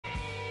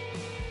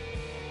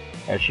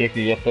Alright, Chief,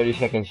 you get 30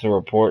 seconds to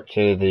report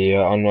to the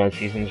online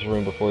seasons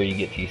room before you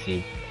get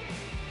TC'd.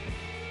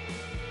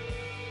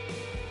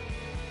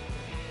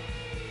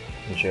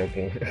 I'm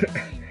joking.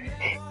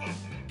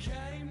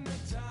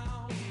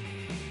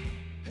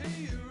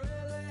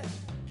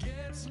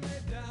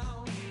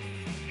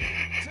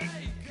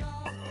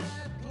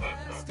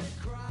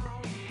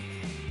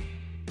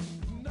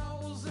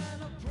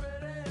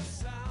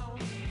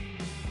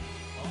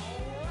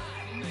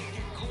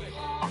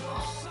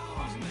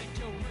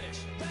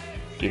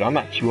 Dude, I'm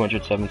at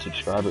 207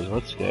 subscribers.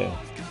 Let's go.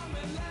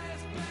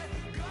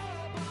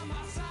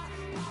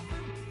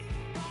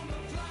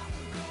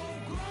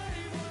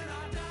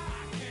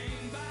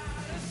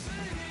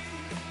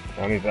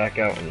 Let me back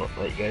out and let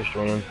you guys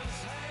join in.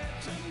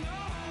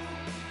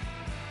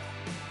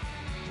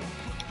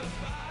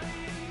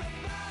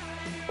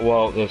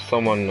 Well, there's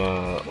someone,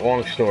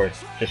 long story.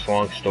 Just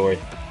long story.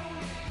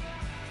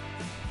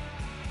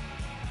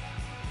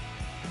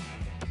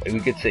 We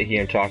could sit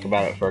here and talk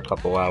about it for a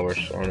couple hours,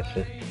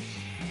 honestly.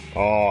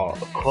 Oh,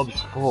 the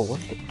club's full. What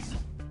the?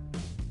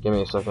 Give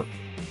me a second.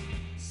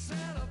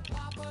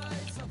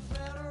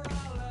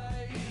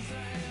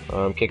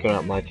 I'm kicking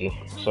out Mikey.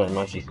 Sorry,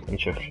 Mikey. I'm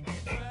sure.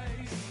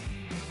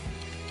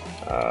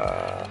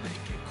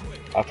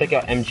 I'll take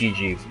out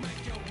MGG.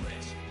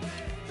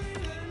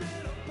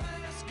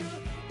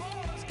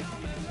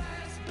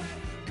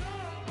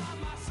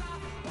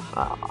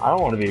 I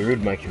don't want to be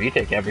rude, Mikey, but you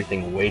take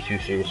everything way too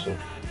seriously.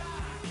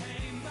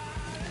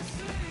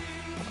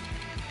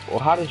 Well,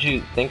 how did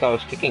you think I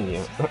was kicking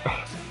you?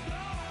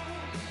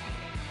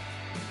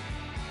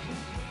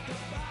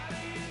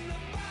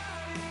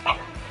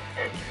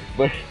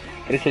 But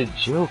it's a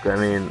joke, I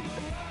mean...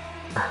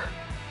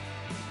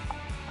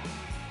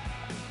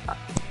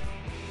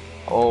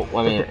 Oh,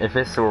 I mean, if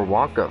it's a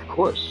Wonka, of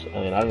course. I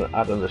mean,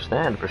 I'd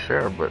understand for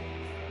sure, but...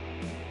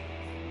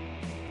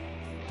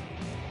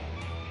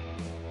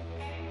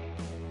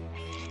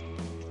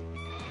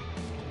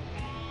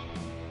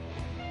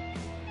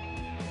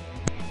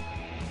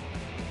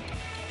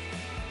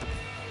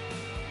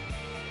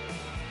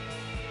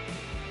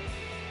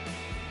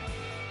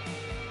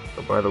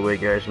 By the way,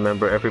 guys,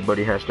 remember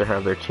everybody has to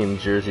have their team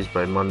jerseys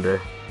by Monday.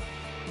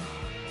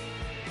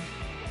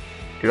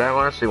 Dude, I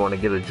honestly want to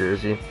get a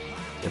jersey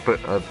and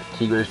put a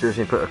Tigres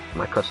jersey and put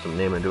my custom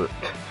name into it.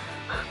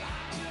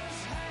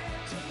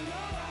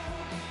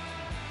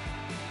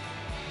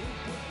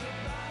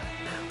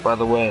 By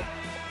the way,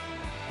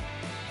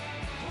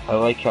 I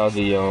like how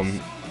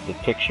the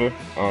picture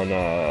on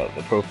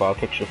the profile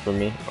picture for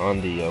me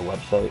on the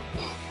website.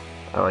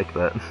 I like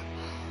that.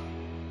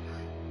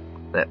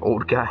 That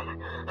old guy.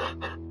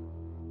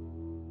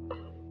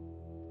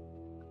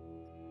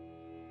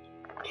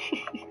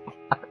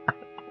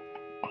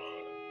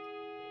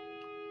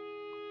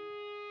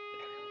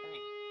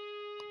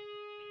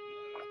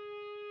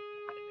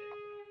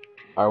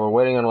 Alright, we're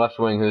waiting on left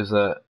wing. Who's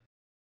that?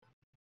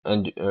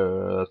 And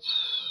that's.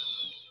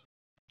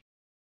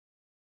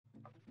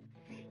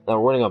 No,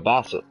 we're waiting on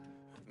Bassett.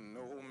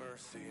 No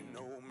mercy,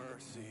 no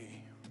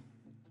mercy.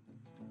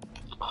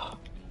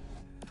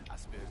 I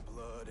spit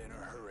blood in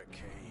a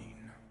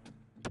hurricane.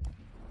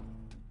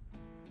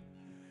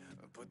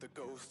 Put the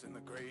ghost in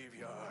the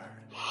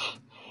graveyard.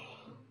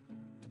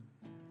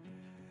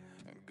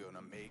 I'm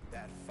gonna make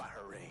that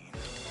fire rain.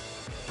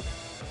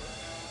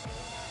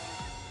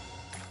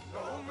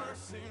 No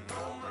mercy,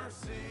 no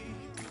mercy.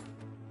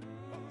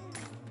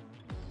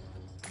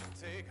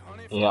 Take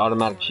honey. Yeah,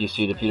 automatic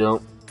GC if you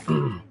don't.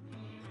 I'm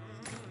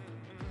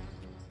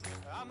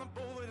the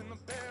bullet in the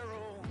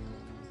barrel.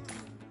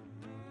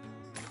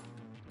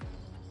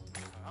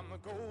 I'm the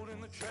gold in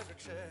the treasure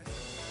chest.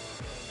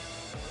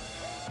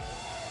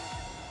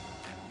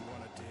 You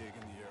wanna dig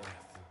in the earth?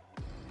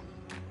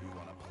 You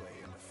wanna play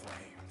in the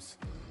flames?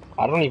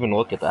 I don't even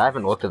look at that. I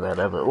haven't looked at that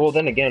ever. Well,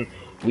 then again,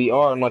 we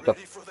are on like a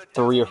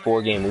 3 or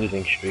 4 game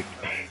losing streak.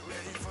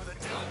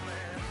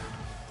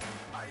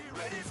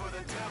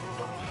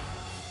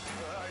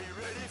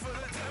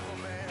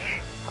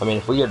 I mean,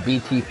 if we get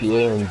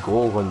BTPA and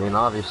gold, I mean,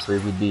 obviously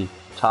we'd be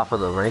top of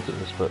the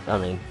rankings, but, I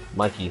mean,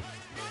 Mikey,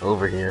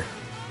 over here.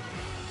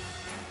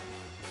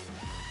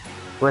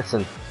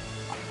 Listen,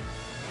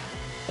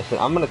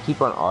 I'm gonna keep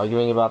on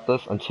arguing about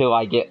this until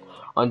I get,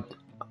 I'm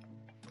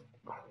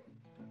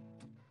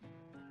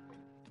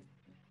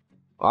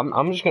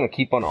just gonna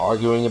keep on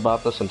arguing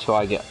about this until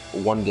I get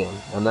 1 game,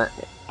 and then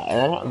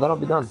I'll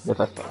be done. If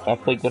I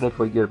play good, I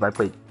play good. If I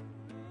play...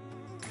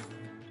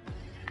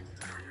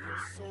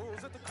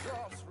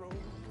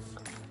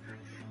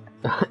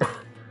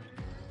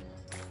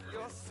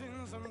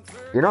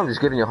 You know, I'm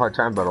just giving you a hard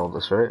time about all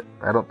this, right?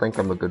 I don't think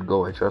I'm a good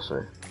goalie, trust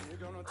me.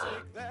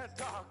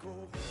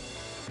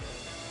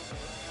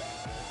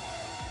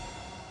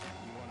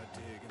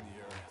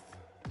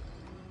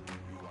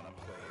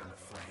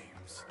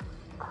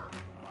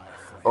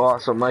 Oh,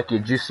 so Mikey,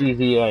 did you see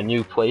the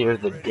new player,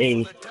 the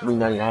Day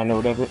 399 or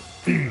whatever?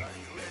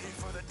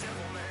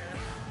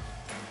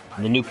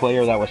 The new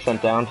player that was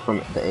sent down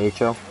from the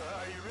AHL?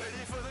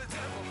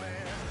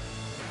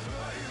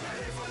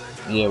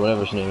 Yeah,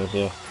 whatever his name is,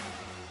 yeah.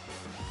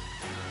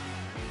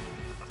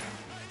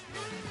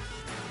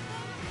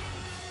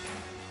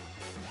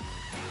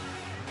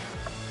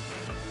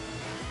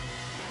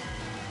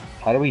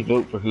 How do we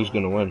vote for who's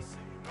gonna win?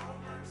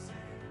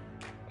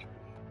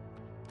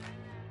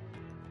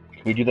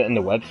 Can we do that in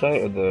the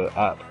website or the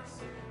app?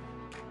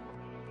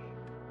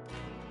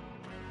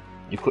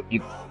 You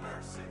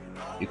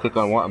click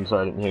on what? I'm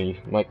sorry, I didn't hear you.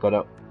 Mic cut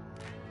out.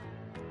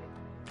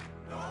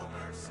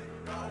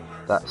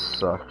 That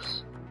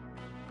sucks.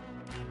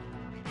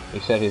 He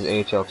said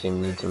his AHL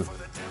team needs him.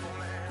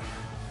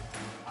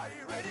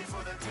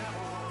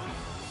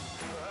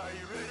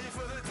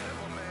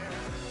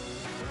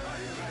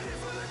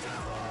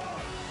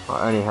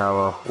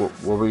 Anyhow,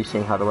 what were you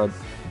saying? How do I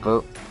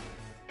vote?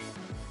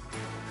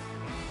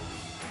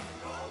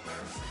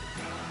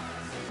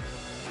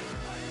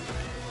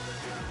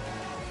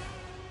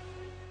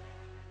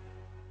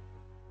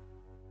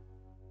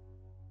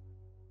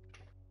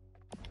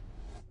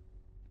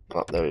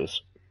 Oh, there he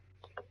is.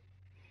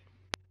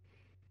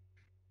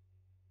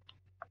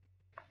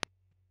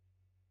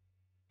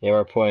 Yeah,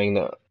 we're playing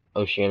the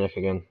Oceanic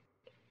again.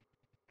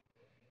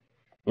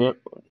 Yep.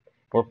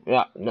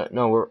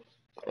 No, we're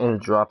in a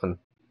dropping.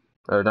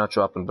 Or not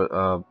dropping,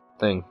 but,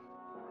 thing.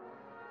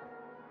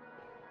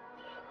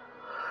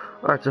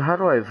 Alright, so how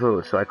do I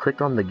vote? So I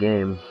clicked on the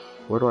game.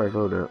 Where do I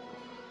vote at?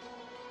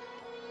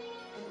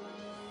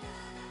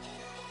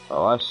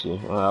 Oh, I see.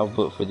 Alright, I'll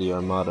vote for the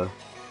Armada.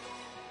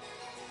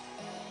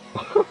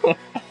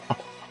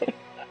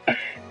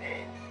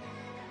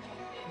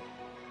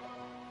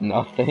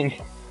 Nothing.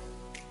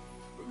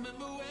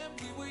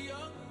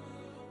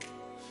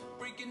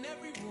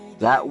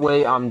 That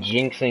way I'm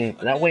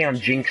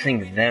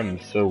jinxing them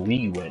so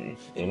we win.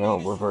 You know,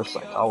 reverse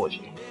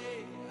psychology.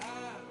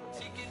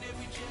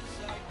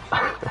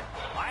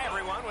 Hi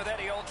everyone, with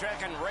Eddie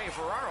Olczyk and Ray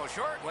Ferraro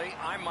shortly,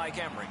 I'm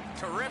Mike Emery.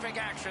 Terrific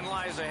action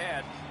lies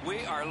ahead.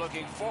 We are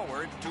looking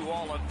forward to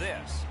all of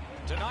this.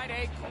 Tonight,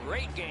 a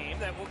great game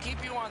that will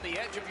keep you on the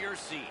edge of your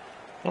seat.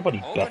 Nobody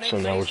bets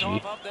on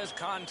LG. Of this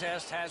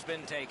contest has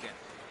been taken.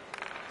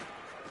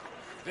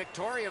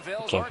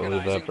 Victoriaville Can't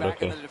believe that, but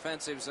okay. in the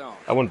defensive zone.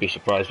 I wouldn't be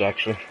surprised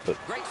actually, but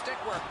great stick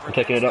work I'm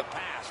taking it up.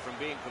 Pass from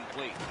being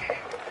complete.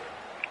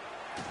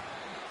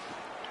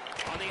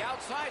 On the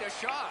outside, a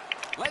shot.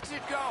 Lets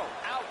it go.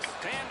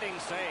 Outstanding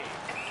save.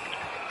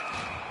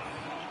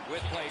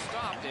 With play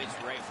stopped, it's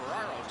Ray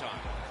Ferraro time.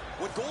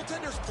 When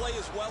goaltenders play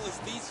as well as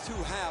these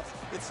two have,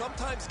 it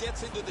sometimes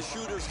gets into the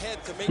shooter's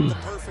head to make the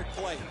perfect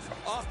play.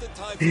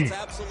 Oftentimes, it's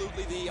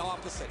absolutely the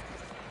opposite.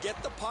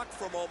 Get the puck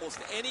from almost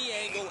any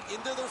angle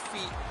into their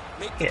feet.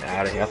 Make Get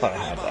out of here. I thought I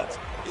had that.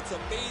 It's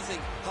amazing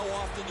how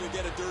often you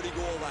get a dirty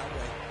goal that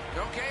way.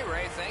 Okay,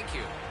 Ray, thank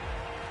you.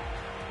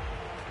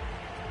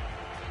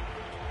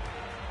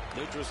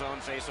 Neutral zone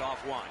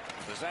face-off one.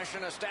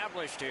 Possession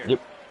established here.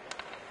 Yep.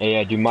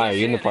 Hey, Dumais, are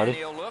you in the party?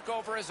 He'll look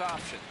over his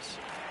options.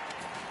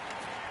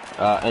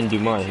 And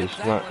Dumais, he's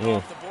not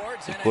here.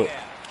 He quit.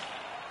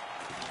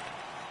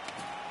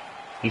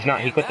 He's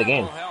not, he quit the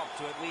game. Will help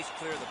to at least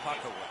clear the puck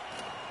away.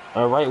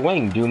 Right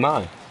wing,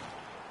 Dumais.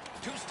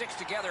 Two sticks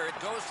together, it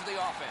goes to the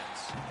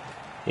offense.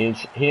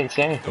 He didn't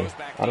say anything.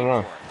 I don't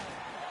know.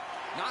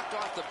 Knocked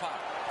off the puck.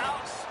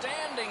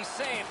 Outstanding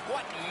save.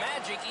 What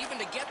magic even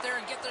to get there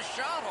and get the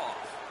shot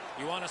off.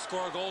 You want to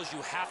score goals,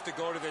 you have to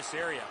go to this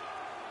area.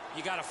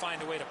 You got to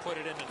find a way to put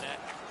it in the net.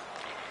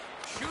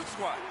 Shoots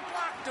one.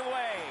 Blocked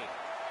away.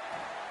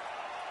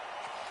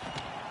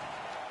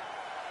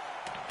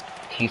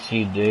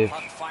 TC Dave.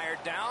 Puck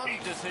fired down.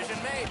 Decision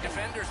made.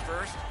 Defenders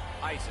first.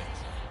 Icing.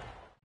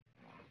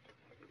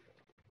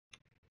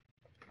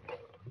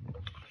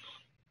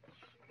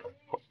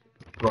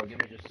 Bro, give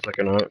me just a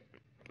second, alright?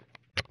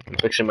 I'm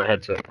fixing my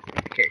headset.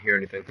 I can't hear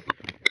anything.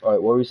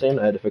 Alright, what were you saying?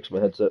 I had to fix my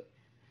headset.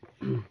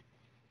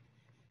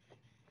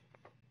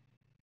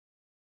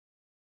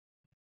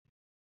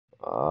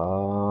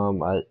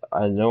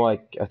 I know I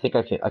think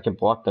I can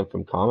block them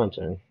from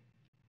commenting.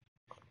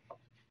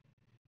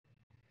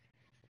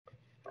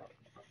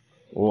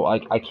 Well,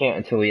 I can't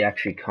until he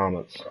actually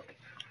comments.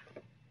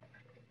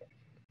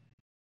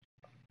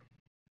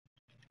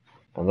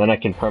 And then I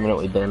can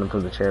permanently ban him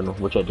from the channel,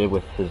 which I did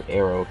with his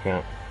Arrow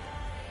account.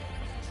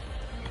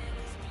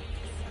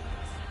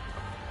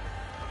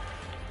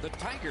 The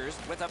Tigers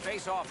with a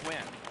face-off win.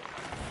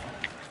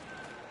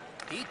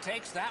 He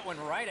takes that one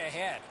right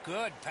ahead.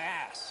 Good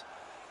pass.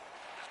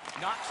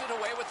 Knocks it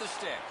away with the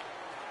stick.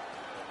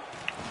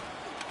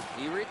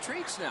 He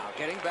retreats now,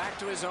 getting back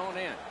to his own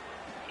end.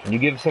 Can you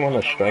give someone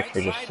a strike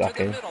for just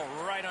sucking?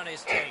 Right on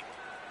his tape.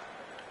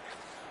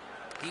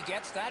 He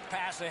gets that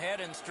pass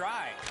ahead in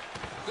stride.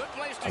 Good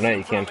place to I know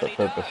you can for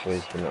purposely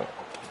for not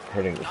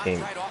hurting the team.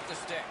 Right off the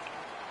stick.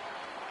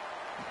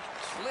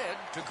 Slid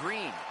to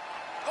Green.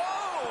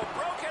 Oh,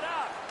 broke it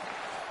up.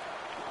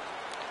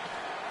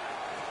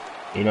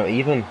 You know,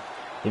 even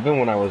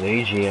when I was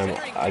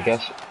AGM, I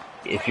guess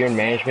if you're in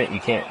management, you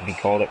can't be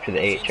called up to the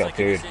AHL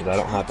period because I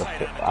don't have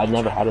I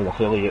never had an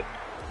affiliate.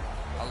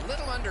 A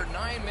little under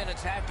 9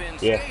 minutes have been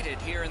skated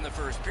here in the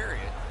first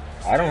period.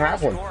 I don't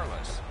have one.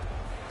 Scoreless.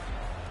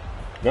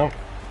 No.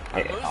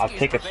 I'll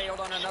take a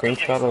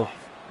screenshot of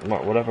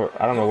whatever.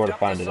 I don't know where to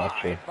find it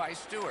actually. By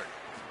Stewart.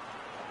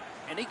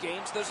 And he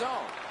gains the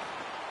zone.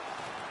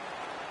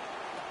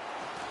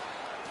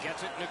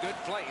 Gets it in a good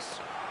place.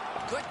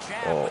 Good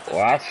jab. Well, with the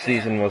last stick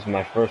season there. was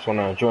my first one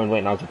I joined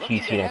when I was a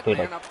TC and I played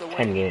like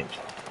 10 games.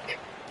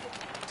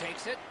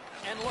 Takes it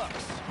and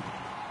looks.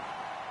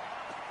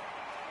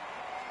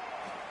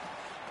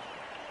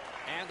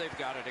 And they've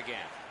got it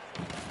again.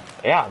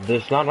 Yeah,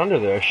 there's not under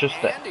there. It's just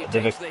the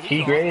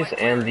Tigres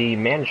and the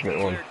management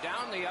one. Cleared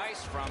down the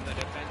ice from the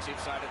defensive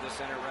side of the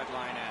center red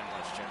line, and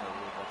let's check our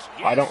rule books.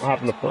 I don't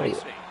happen to play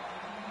it.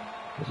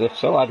 Because if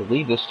so, I'd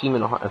leave this team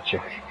in a heart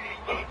check.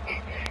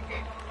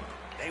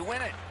 They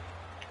win it.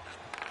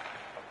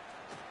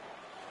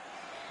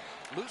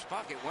 Loose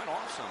puck, it went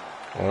off somewhere.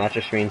 Well, that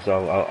just means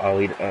I'll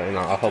lead,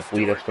 I'll help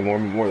lead us to more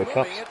of the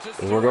cups.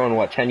 Because we're going,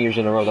 what, 10 years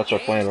in a row? That's our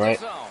plan,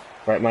 right?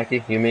 Right,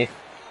 Mikey? You, me?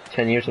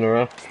 10 years in a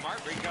row?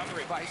 Smart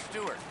recovery by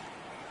Stewart.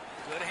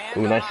 Good hand.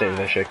 Ooh, nice save,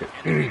 nice shaker.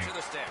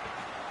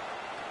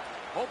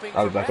 Hoping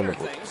I'll be for back on the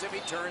better board. things if he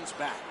turns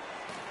back.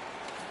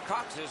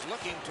 Cox is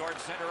looking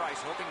towards center ice,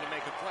 hoping to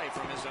make a play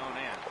from his own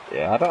end.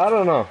 Yeah, I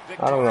don't know.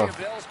 I don't know.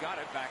 Victoriaville's got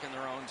it back in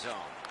their own zone.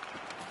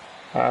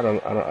 I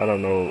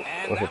don't know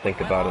what to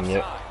think about him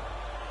yet.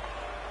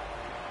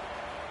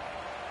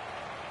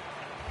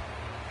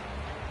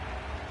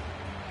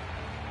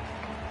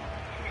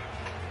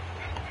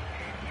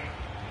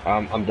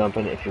 I'm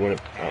dumping it if you want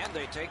it. Oh. And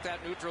they take that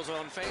neutral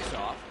zone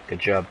face-off. Good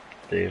job,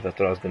 Dave. That's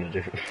what I was going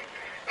to do.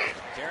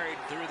 Carried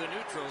through the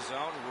neutral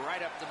zone,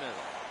 right up the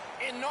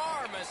middle.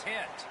 Enormous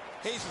hit.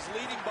 Hayes is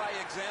leading by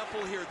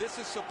example here. This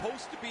is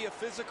supposed to be a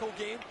physical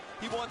game.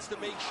 He wants to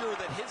make sure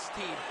that his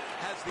team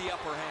has the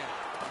upper hand.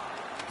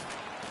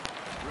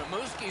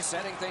 Rimouski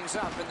setting things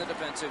up in the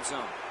defensive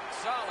zone.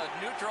 Solid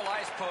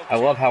neutralized poke. I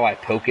love how I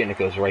poke it and it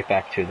goes right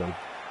back to them.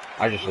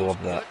 I just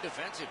love that. Good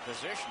defensive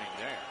positioning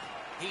there.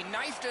 He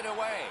knifed it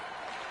away.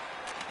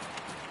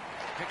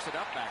 Picks it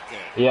up back there.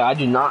 Yeah, I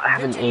do not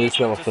have an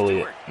AHL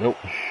affiliate. Nope.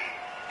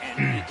 And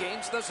he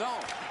gains the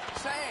zone.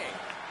 Save.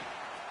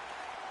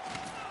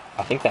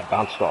 I think that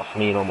bounced off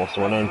me and almost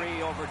went in.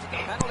 Over to the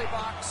penalty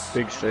box.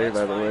 Big save,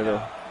 by the way,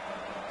 though.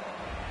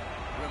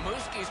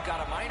 Rimouski's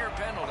got a minor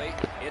penalty.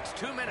 It's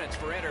 2 minutes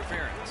for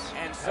interference.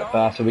 And so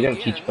Bassett, we gotta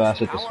teach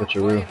Bassett the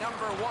switcheroo.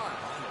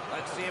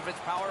 Let's see if it's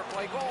power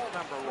play goal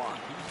number 1.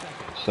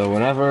 So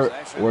whenever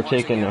we're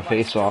taking a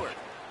face-off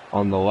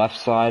on the left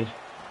side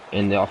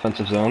in the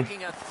offensive zone,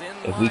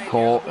 if we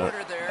call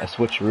a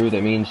switcheroo,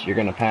 that means you're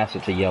gonna pass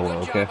it to yellow,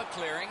 okay?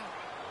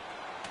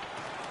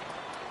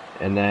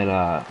 And then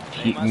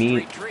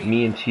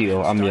me and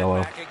Teal, I'm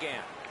yellow.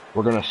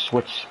 We're gonna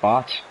switch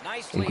spots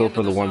and go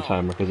for the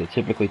one-timer because it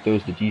typically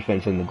throws the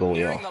defense and the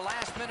goalie off. The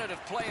last minute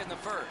of play in the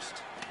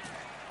first.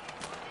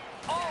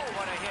 Oh,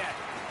 what a hit!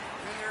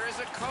 There is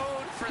a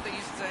code for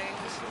these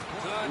things.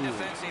 Good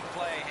defensive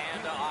play,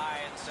 hand to eye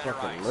and center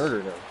Fucking ice.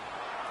 murdered him.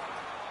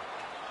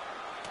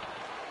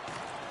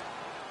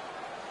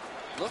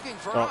 Looking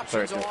for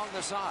options along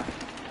the side.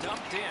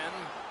 Dumped in.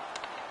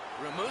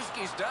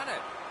 Rimouski's done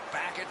it.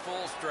 Back at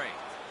full strength.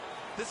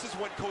 This is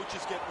when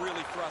coaches get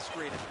really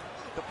frustrated.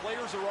 The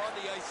players are on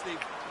the ice.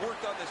 They've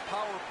worked on this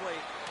power play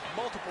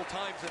multiple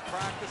times in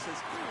practices,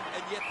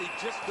 and yet they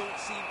just don't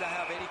seem to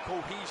have any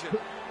cohesion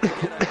to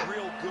get a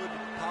real good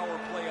power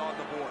play on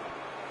the board.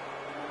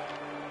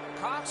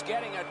 Cox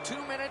getting a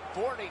 2-minute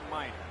boarding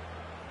minor.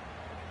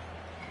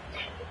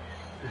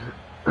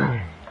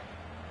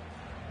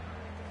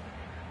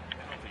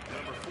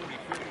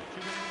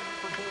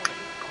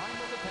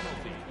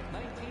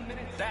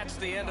 That's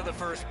the end of the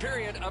first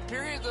period, a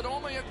period that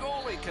only a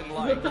goalie can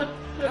like.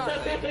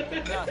 Nothing.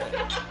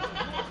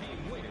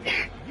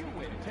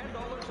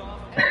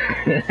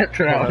 That's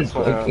what I was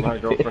thinking. My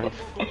girlfriend.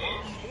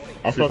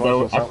 I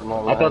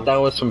thought that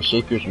was some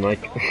Shakers,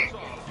 Mike.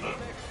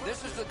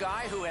 This is the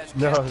guy who has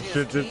No,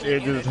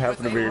 it just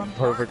happened to be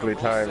perfectly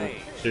timed.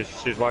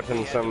 She's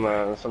watching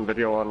some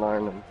video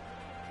online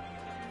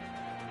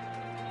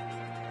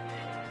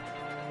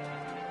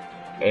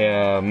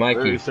and Mikey,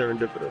 very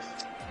serendipitous.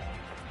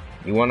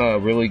 you want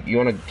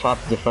a top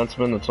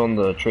defenseman that's on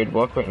the trade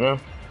block right now?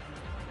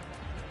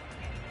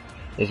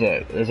 There's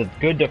a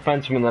good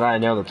defenseman that I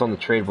know that's on the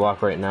trade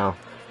block right now,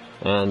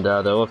 and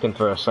they're looking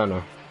for a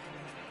center.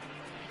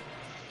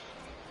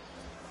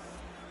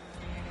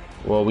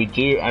 Well, we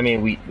do. I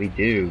mean, we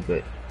do,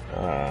 but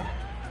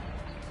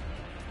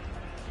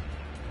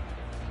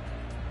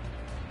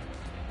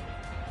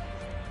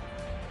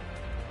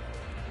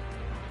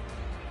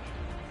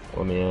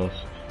let me ask.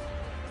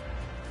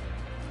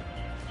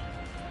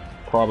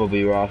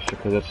 Probably Ross,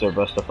 because that's their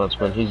best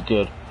defenseman. He's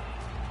good.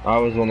 I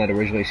was the one that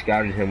originally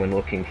scouted him when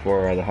looking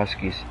for the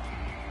Huskies.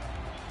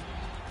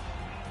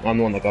 I'm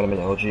the one that got him in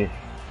LG.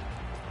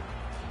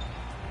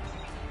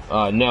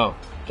 No,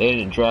 they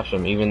didn't draft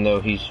him, even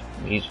though he's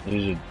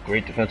a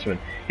great defenseman.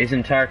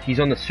 He's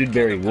on the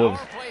Sudbury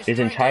Wolves. His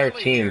entire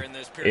team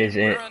is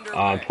in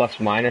plus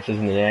minus is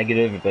in the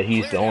negative, but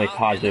he's the only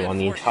positive on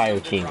the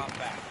entire team.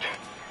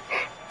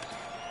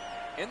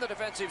 In the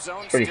defensive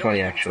zone, It's pretty still funny,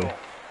 in actually. control.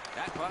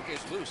 That puck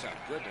is loose. A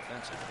good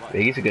defensive play.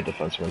 Yeah, he's a good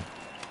defenseman.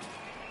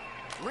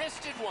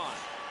 Wristed one.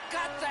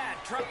 Got that.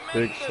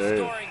 Big Tremendous save.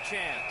 scoring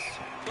chance.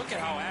 Look at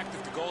how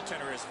active the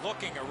goaltender is,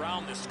 looking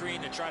around the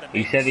screen to try to He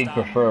make said the he'd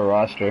stop. prefer a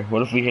roster.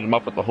 What if we hit him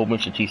up with a whole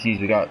bunch of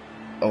TCs? We got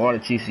a lot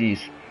of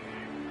TCs.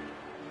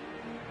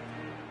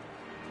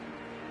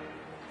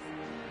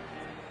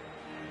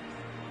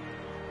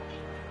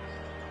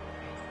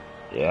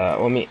 Yeah,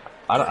 let me.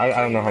 I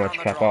don't know how much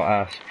cap. I'll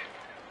ask.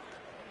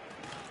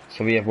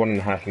 So we have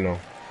 1.5 mil.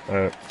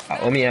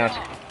 Let me ask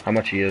how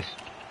much he is.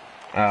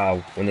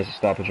 When there's a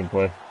stoppage in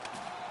play.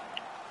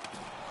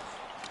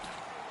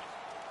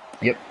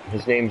 Yep,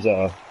 his name's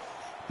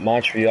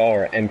Montreal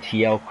or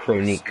MTL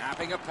Chronique.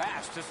 Snapping a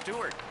pass to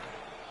Stewart.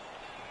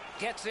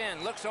 Gets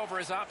in, looks over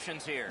his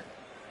options here.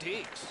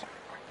 Deeks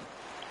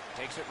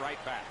takes it right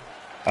back.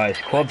 His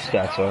club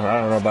stats are. I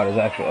don't know about his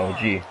actual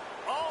LG.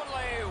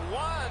 Only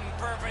one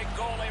perfect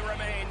goalie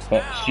remains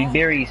But now.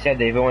 Seaberry said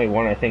they've only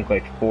won, I think,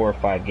 like 4 or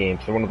 5 games.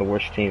 They're one of the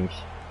worst teams.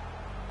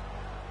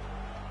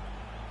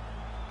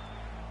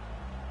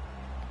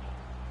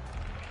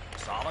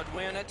 Solid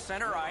win at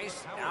center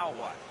ice. Now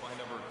what?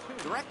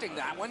 Directing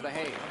that one to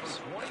Hayes.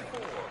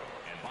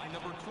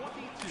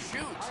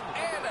 Shoots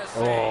and a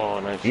save. Oh,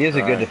 nice. He is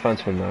a good try.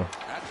 defenseman, though.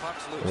 That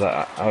puck's loose.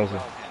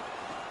 'Cause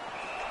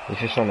he's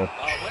just on a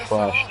A whistle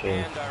trash team.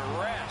 and a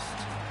rest.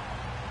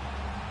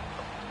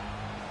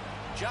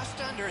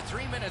 Just under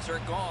 3 minutes are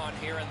gone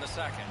here in the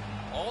second.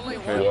 Only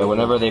one. Yeah,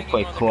 whenever they hanging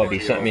play on the club, board he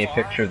sent me a so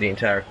picture of the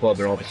entire club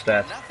and all the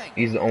stats.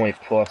 He's the only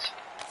plus.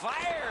 far.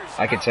 Fires.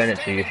 I can send it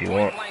to you if you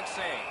want. Outstanding point-blank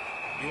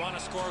save. You want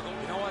to score a goal?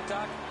 You know what,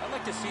 Doc? I'd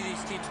like to see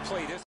these teams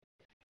play this.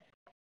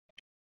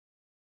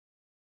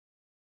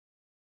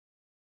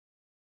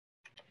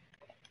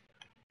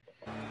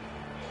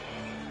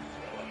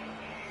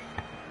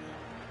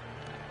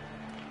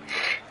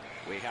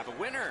 We have a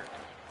winner.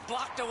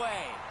 Blocked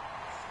away.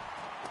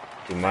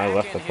 Dude, my Back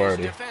left in the his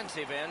party.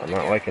 defensive end I'm to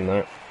not get liking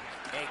that.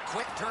 a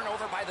quick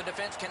turnover by the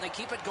defense. Can they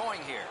keep it going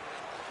here?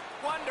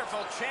 Wonderful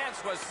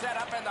chance was set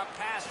up and the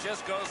pass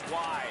just goes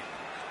wide.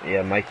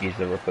 Yeah, Mikey's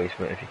the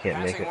replacement if you can't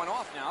make Passing it. one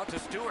off now to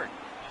Stewart.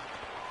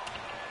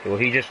 Well,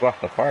 he just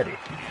left the party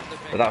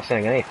without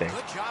saying anything.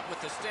 Good job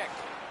with the stick.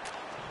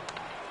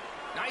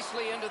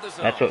 Nicely into the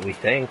zone. That's what we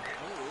think.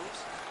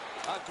 Moves.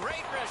 A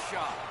great wrist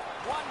shot.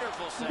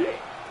 Wonderful save.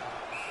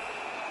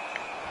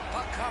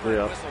 Puck covered,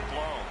 Yeah. whistle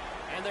blown.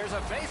 And there's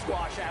a face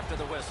wash after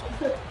the whistle.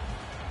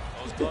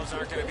 Those gloves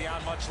aren't going to be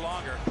on much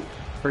longer.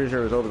 Pretty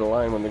sure it was over the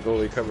line when the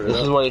goalie covered it This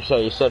is up. what he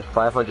said. He said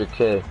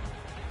 500K.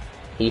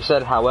 He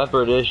said,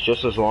 however it is,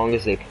 just as long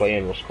as they play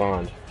and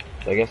respond.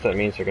 So I guess that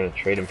means they're gonna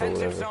trade him for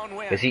Defensive whatever. zone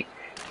win. Cause he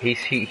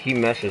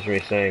messaged me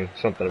saying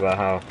something about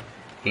how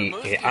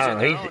I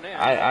don't know.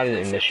 I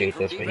didn't initiate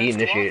this, but he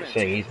initiated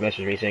saying he's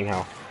messaged me saying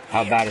how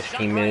bad his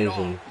team is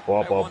and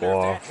blah blah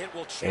blah,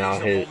 and how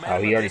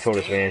he already told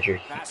his manager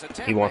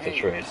he wants a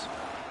trade,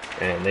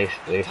 and they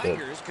said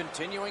Tigers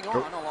continuing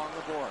on along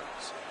the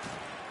boards.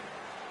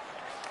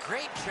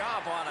 Great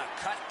job on a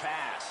cut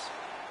pass.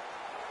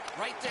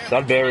 Right there.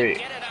 Sudbury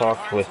Get it out talked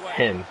harm's with way.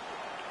 him.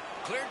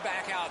 Cleared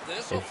back out.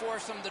 This will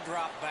force him to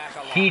drop back a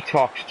lot. He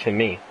talked to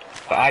me,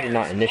 but I did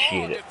not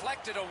initiate it.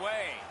 Deflected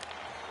away.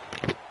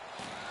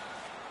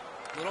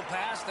 Little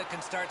pass that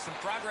can start some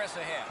progress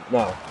ahead.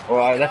 No,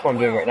 well that's what I'm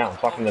doing right now. I'm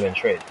talking to them in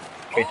trade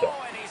talk.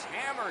 And he's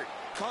hammered.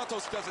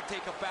 Kontos doesn't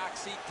take a back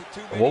seat to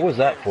too many What was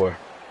that players.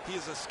 for? He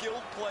is a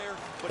skilled player,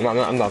 but I'm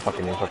not he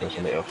talking to you, I'm talking to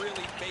somebody else.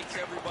 really makes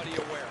everybody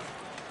aware.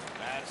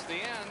 That's the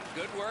end.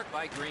 Good work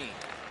by Green.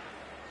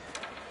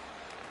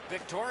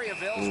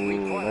 Victoriaville's Ooh,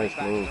 recoiling nice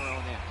back move. in their own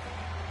end.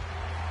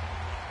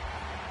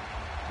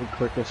 Good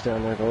quickness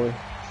down there, goalie.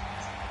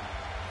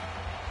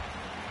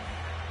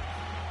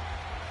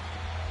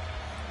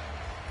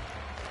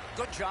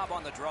 Good job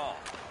on the draw.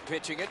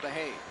 Pitching it to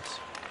Hayes.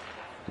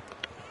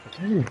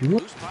 Hmm.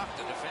 Loose puck.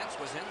 The defense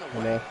was in the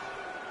way. Enough.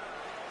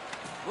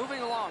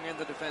 Moving along in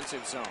the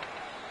defensive zone.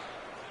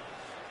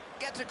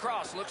 Gets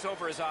across, looks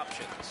over his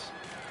options.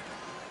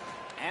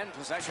 And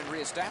possession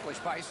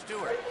reestablished by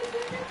Stewart.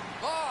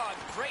 Oh,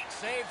 great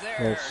save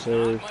there. Nice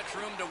save. Not much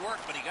room to work,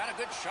 but he got a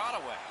good shot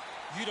away.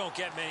 You don't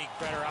get many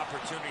better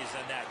opportunities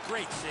than that.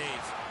 Great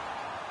save.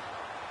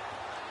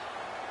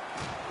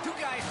 Two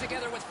guys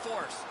together with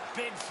force.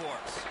 Big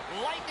force.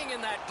 Lightning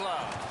in that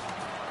glove.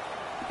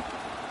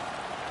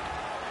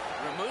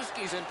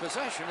 Rimouski's in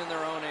possession in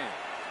their own end.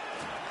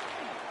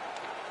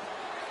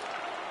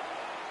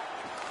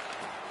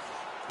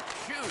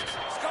 Shoots.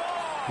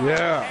 Score!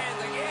 Yeah. And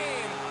the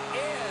game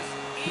is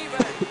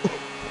even.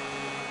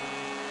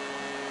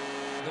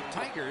 The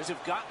Tigers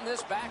have gotten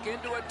this back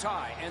into a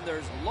tie, and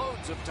there's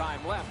loads of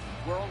time left.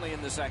 We're only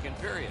in the second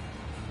period.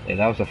 Yeah,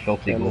 that was a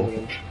filthy goal.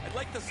 I'd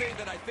like to say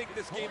that I think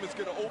this game is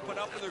going to open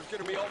up and there's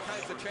going to be all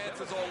kinds of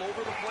chances all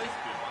over the place,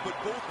 but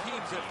both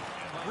teams have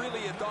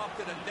really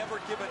adopted a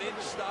never give an inch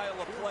style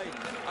of play.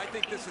 I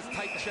think this is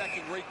tight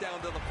checking right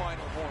down to the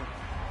final horn.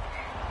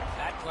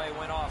 That play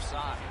went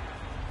offside.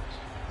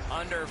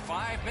 Under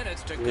 5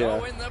 minutes to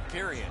go in the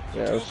period.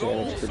 Yeah, 2 Oceanics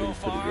goals pretty so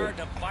far, good.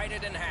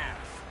 divided in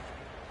half.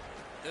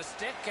 The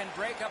stick can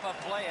break up a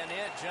play, and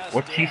it just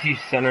What did. TC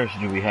centers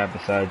do we have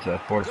besides Good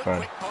Fortified?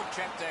 quick poke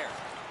check there.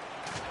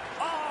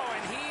 Oh,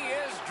 and he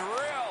is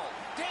drilled.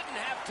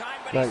 Didn't have time,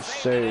 but Nice he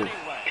saved save. it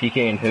anyway.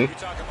 PK and who? You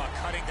talk about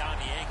cutting down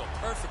the angle.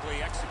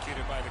 Perfectly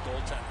executed by the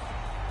goaltender.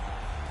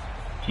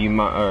 Do you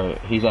mind?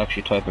 He's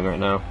actually typing right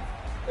now.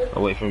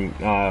 I'll wait for him.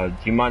 Do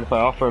you mind if I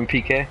offer him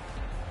PK?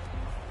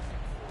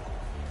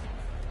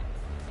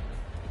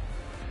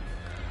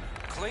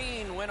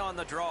 Clean win on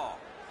the draw.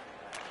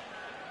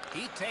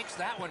 He takes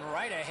that one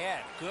right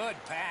ahead. Good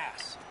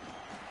pass.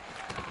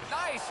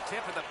 Nice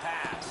tip of the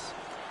pass.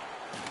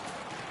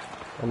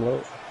 I'm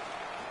low.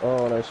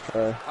 Oh, nice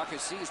try. Puck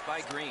is seized by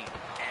Green.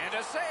 And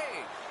a save.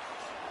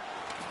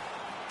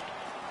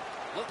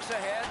 Looks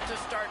ahead to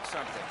start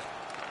something.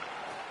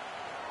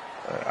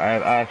 I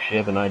actually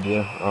have an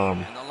idea.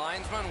 And the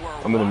linesmen were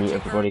I'm gonna mute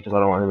watching everybody because I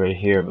don't want anybody to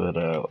hear. But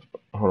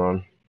hold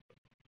on.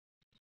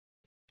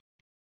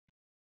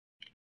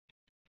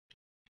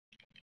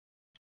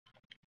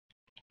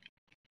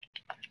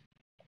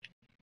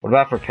 What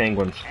about for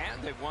Penguins?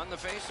 And they've won the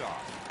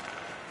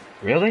face-off.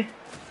 Really?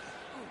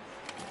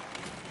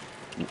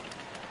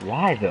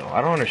 Why though?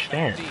 I don't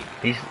understand.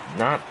 He's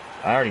not.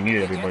 I already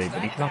muted everybody,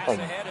 but he's not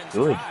that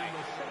good.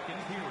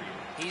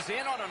 He's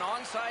in on an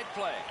onside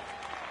play.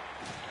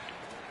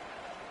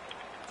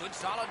 Good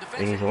solid I mean,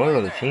 defensive he's a lower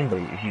of the play team, but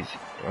he's.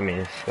 I mean,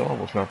 his skill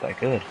level's not that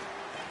good.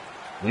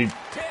 We'd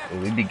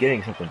be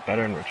getting something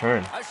better in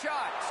return. A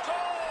shot.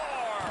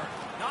 Score!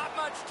 Not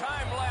much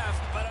time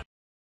left, but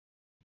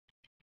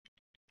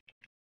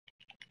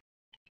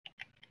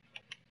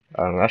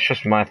That's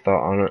just my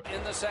thought on it.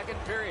 in the second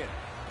period.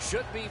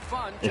 Should be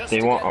fun If just they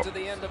to want- get to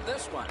the end of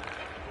this one.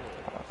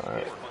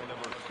 Alright.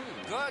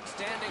 Good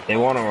standing. They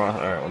want to run.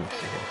 Alright, let me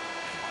see here.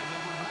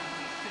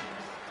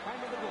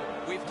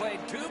 We've played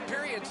 2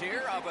 periods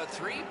here of a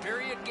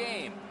 3-period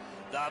game.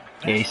 The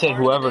Yeah, he best said part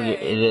of whoever the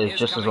it day is,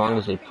 just as coming long up.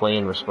 as they play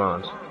and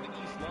respond.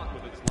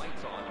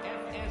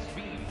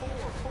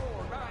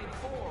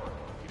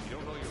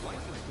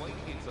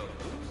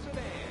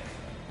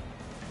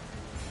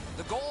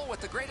 The goal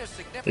with the greatest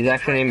significance His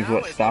actual name is right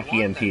what, now the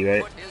Stocky one MP, that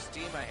right? put his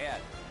team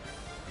ahead.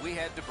 We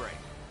had to break.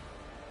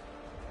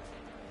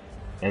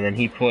 And then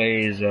he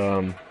plays.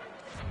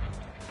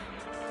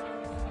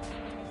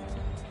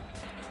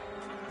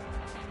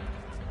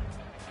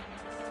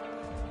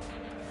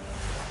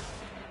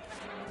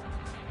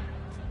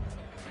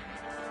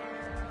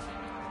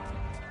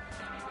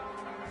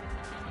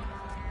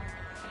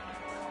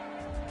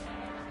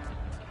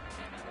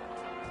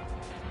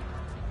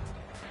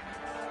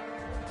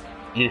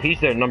 He's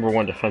their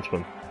 #1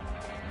 defenseman.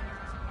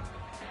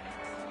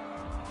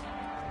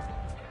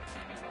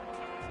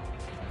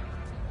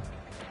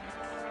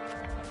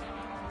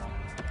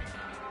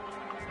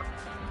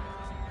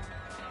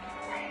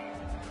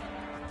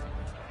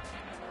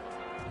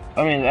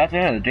 I mean, at the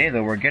end of the day,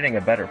 though, we're getting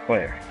a better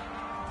player.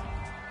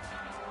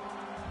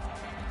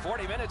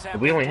 40 minutes after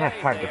We only have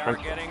play, 5 they are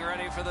defensemen. getting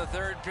ready for the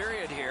 3rd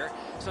period here.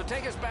 So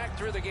take us back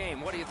through the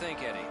game. What do you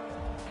think, Eddie?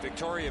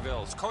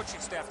 Victoriaville's coaching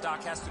staff,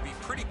 Doc, has to be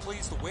pretty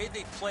pleased the way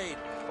they played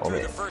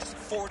through the first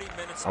 40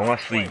 minutes.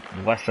 Unless we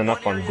lessen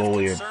up on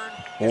goalie or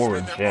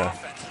forwards, yeah.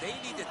 They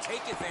need to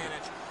take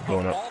advantage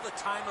Going of up. all the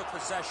time of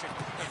possession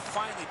and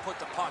finally put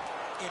the puck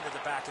into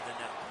the back of the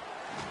net.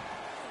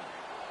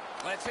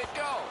 Let's hit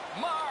go.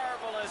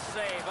 Marvelous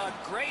save. A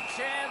great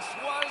chance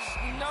was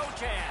no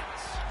chance.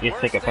 You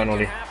Worst take a thing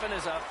penalty. can happen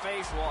is a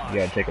face wash. You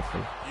gotta take a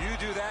penalty.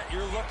 You do that,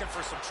 you're looking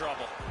for some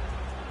trouble.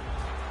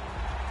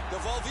 The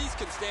Volvese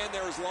can stand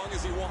there as long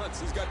as he wants.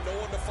 He's got no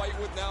one to fight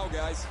with now,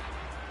 guys.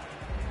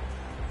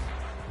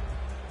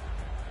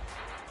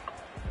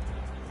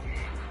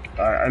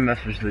 I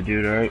messaged the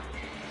dude, alright?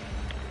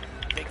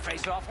 Big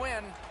face-off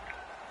win.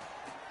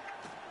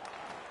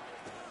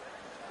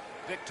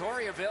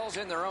 Victoriaville's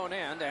in their own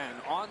end and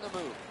on the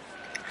move.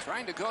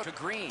 Trying to go to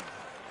Green.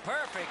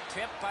 Perfect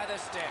tip by the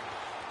stick.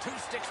 2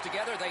 sticks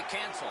together, they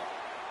cancel.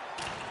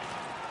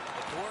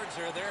 The boards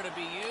are there to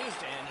be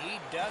used, and he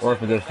does. Or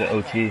if it goes to with that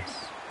OT.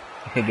 pass.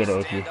 You could go to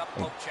OT. Stand-up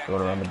poke check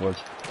Going around there. the boards.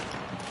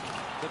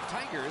 The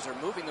Tigers are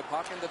moving the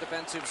puck in the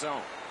defensive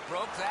zone.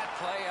 Broke that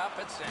play up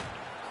at center.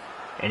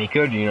 And he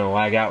could,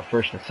 lag out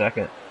first and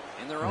second.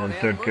 In their And own then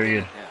end, 3rd moving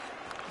period. it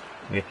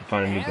now. We have to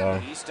find a new And guy.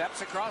 he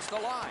steps across the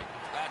line.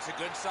 That's a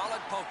good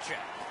solid poke check.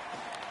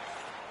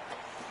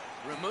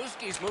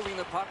 Rimouski's moving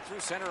the puck through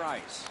center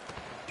ice.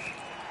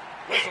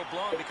 Whistle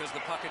blown because the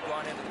puck had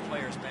gone into the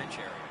player's bench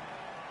area.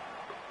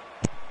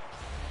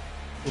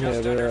 Yeah,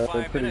 Just they're under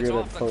 5 pretty minutes good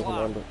off at the closing clock.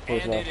 on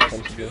closing And off it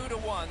is defensively.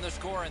 2-1 the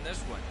score in this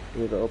one.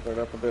 We need to open it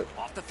up a bit.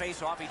 Off the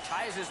face-off, he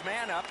ties his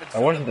man up, and I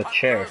so wanted the the puck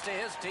chair. goes to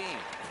his team.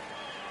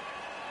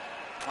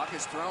 Puck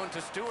is thrown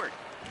to Stewart.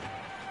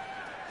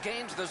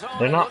 Gains the zone.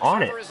 They're and not looks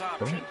on over it. his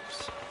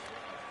options.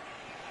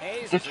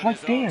 Hayes It's is in right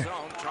his own there.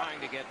 zone, trying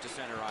to get to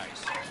center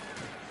ice.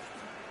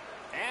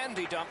 And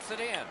he dumps it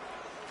in.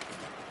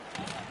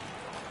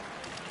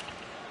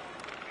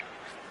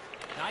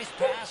 Nice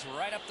pass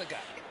right up the gut.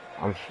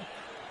 I'm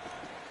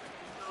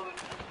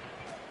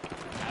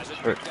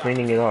start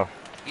cleaning it off.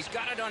 He's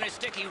got it on his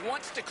stick. He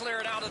wants to clear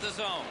it out of the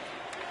zone.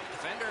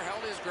 Defender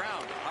held his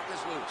ground. Puck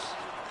is loose.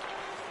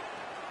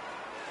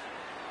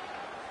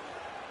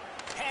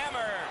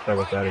 Hammer. Sorry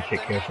about that. I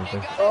kicked care of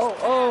something.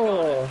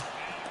 Oh.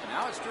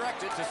 Now it's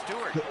directed to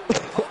Stewart.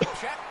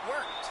 Check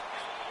worked.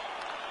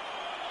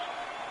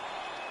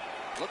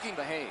 Looking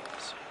to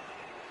Hayes.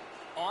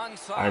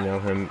 Onside. I know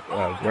him.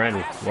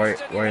 Randy.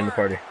 Why in the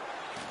party?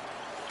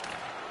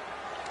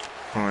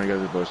 Oh, you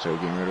guys are both so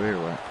game right away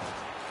or what?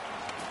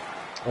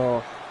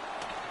 Oh.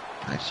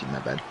 I see, my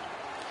bad.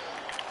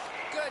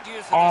 Good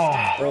use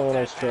of Oh,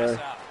 nice try.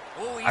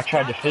 I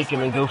tried to fake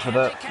him and go for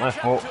that. My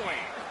fault.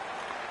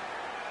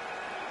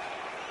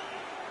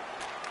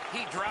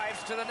 He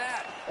drives to the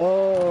net.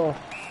 Oh.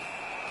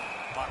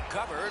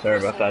 Sorry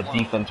about that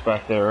defense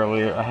back there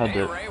earlier. I had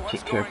to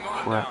take care of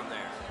crap.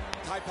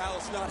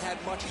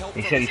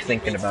 He said he's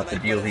thinking about the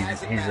deal.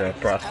 He's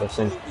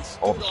processing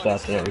all the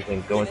stats and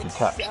everything, going through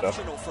top stuff.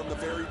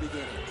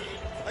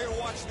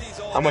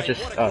 How much is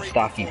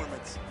Stocky?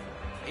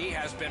 He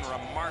has been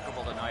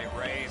remarkable tonight,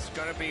 Ray. It's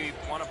going to be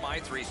one of my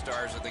 3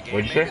 stars of the game.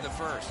 What'd you Maybe say? the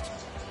first.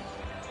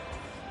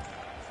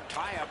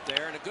 Tie up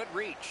there and a good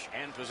reach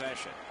and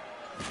possession.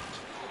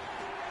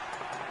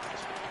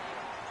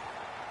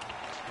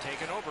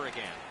 Taken over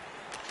again.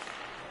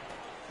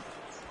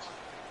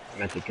 I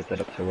meant to get that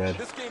up to red.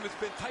 This game has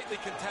been tightly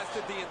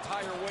contested the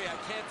entire way.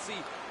 I can't see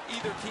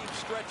either team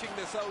stretching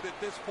this out at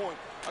this point.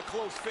 A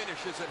close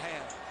finish is at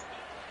hand.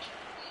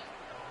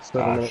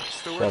 7 minutes.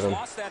 Stewart's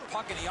lost that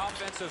puck in the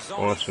offensive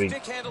zone. Once we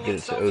Stick handled get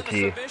it to himself in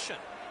OT. a submission.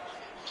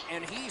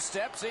 And he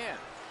steps in.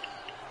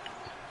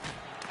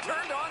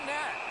 Turned on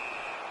net.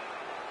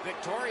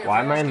 Victoriaville.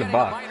 Why am I in the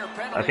box?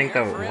 I think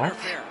that was what?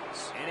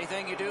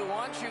 Anything you do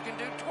once, you can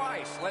do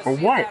twice. Let's For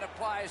see what? if that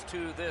applies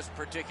to this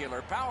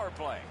particular power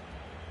play.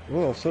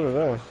 Oh, so did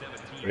I.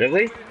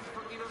 Really? The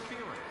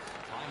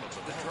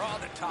draw,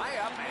 the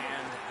tie-up,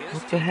 and his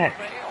What the team heck?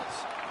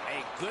 prevails.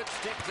 A good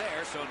stick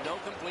there, so no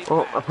complete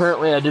Well, pass.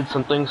 apparently I did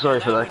something. Sorry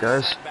for that,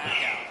 guys. Back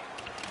out.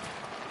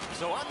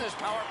 So on this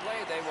power play,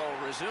 they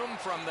will resume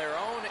from their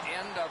own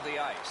end of the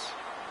ice.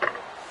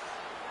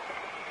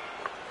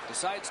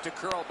 Decides to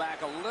curl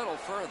back a little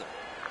further.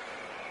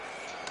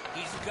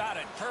 He's got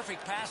it.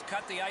 Perfect pass,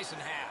 cut the ice in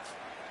half.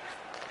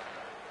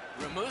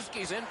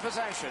 Rimouski's in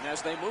possession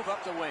as they move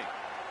up the wing.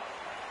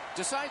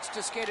 Decides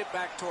to skate it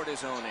back toward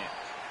his own end.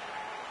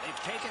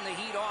 They've taken the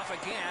heat off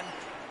again.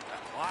 The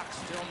clock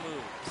still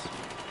moves.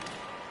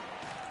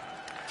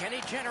 Can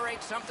he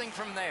generate something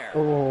from there?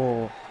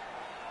 Oh.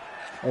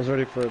 I was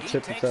ready for a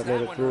tip if that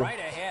made it through. Right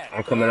ahead.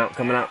 I'm coming out,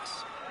 coming out.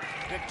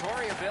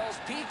 Victoriaville's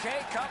PK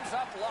comes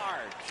up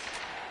large.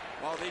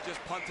 Well, they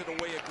just punted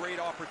away a great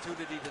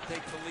opportunity to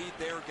take the lead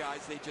there,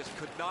 guys. They just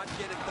could not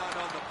get it done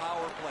on the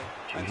power play.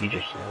 Dude, he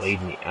just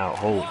laid me out.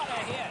 Holy. What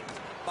a hit.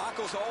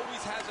 Bakos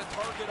always has a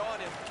target on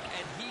him,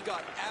 and he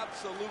got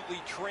absolutely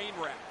train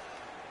wrecked.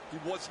 He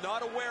was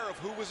not aware of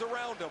who was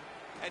around him,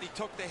 and he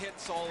took the hit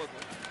solidly.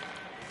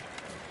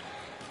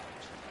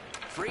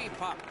 Free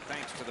puck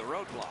thanks to the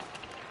roadblock.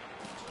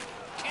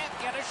 Can't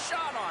get a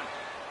shot on it.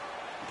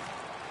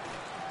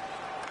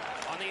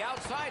 On the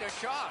outside, a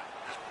shot.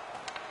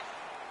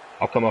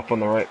 I'll come up on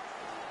the right.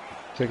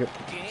 Take it.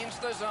 Gains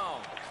the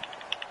zone.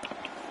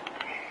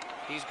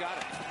 He's got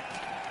it.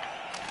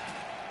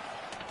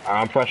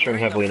 I'm pressuring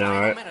heavily now,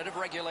 alright? Minute of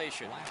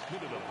regulation.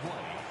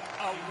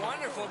 A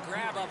wonderful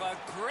grab of a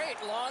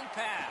great long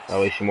pass. At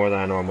least more than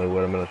I normally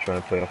would. I'm going to try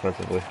and play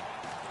offensively.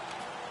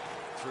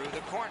 Through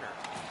the corner.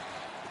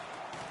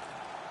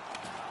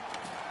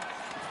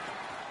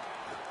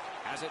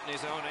 Has it in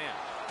his own end.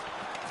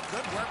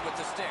 Good work with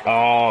the stick.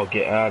 Oh,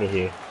 get out of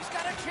here. He's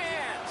got a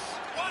chance.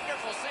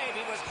 Wonderful save.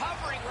 He was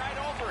hovering right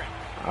over him.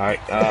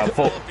 Alright,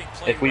 pull.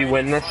 If we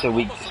win this so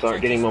we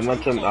start getting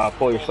momentum,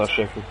 pull yourself,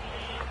 Shaker.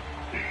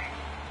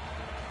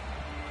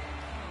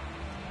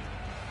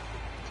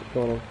 Keep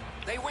going.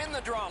 They win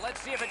the draw.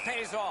 Let's see if it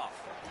pays off.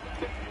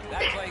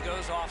 That play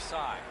goes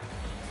offside.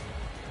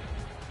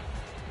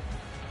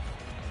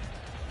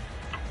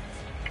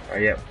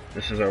 Alright, yep.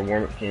 This is our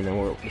warm-up game, and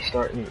we'll be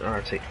starting.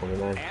 Alright, take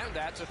 29. And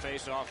that's a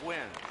face-off win.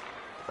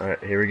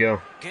 Alright, here we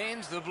go.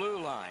 Gains the blue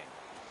line.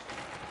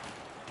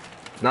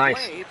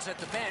 Nice. Waits at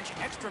the bench.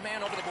 Extra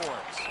man over the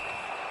boards.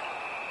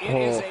 It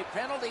is a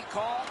penalty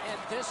call, and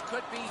this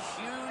could be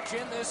huge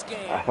in this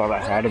game. I thought I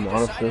had him,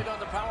 honestly. On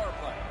the power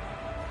play.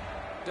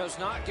 Does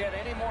not get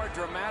any more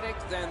dramatic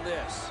than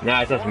this.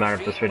 Nah, it doesn't matter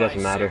if this way.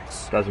 Doesn't matter.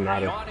 Doesn't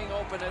matter. Yawning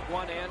open at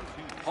one end,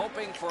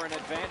 hoping for an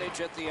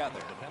advantage at the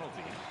other.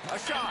 A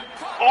shot.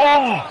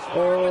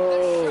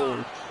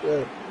 Oh,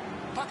 shit.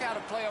 Puck out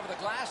of play over the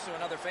glass, so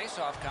another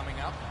face-off coming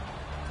up,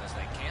 because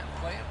they can't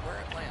play it where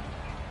it landed.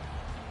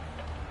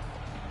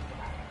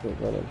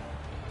 Good running.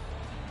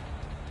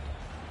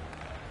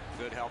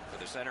 Good help for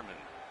the centerman.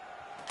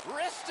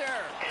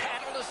 Rister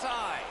paddled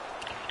aside.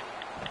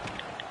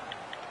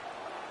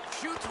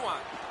 Shoots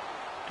one.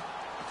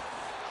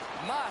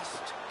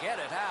 Must get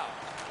it out.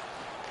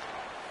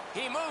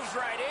 He moves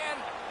right in.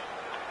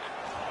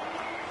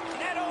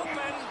 Net open.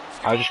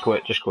 I just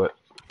quit. Just quit.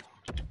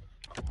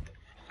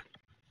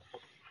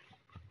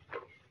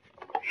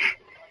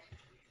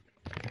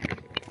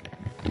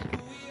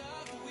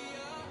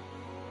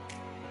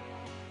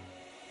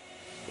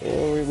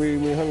 Yeah,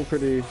 we hung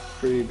pretty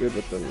good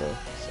with them though.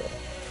 So.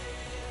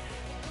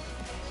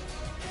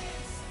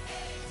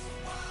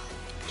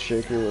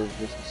 Shaker was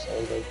just the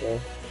same right there.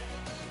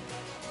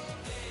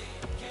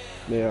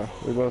 Yeah,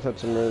 we both had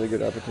some really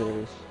good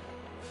opportunities.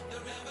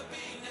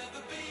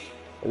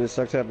 It just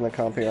sucks having the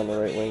compy on the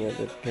right wing. It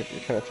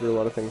kind of threw a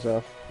lot of things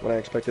off. When I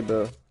expected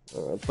the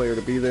player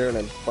to be there and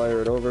I'd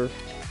fire it over,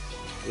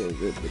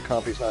 the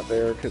compy's not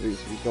there because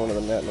he's going to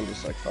the net, and I'm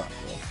just like, fuck,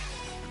 man.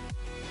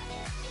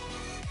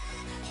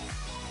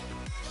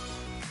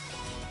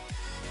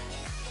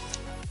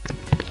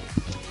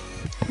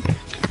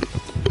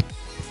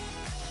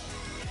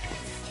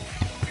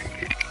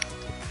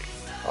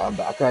 I'm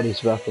back at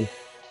his weapon.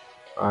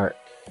 Alright,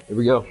 here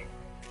we go.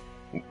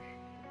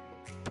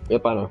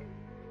 Yep, I know.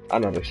 I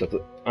know how to accept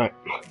it. Alright.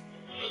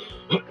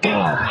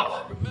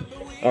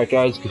 Alright,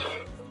 guys.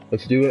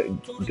 Let's do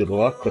it. Good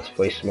luck. Let's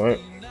play smart.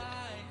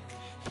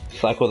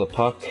 Cycle the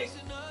puck.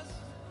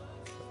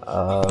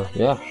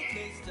 Yeah.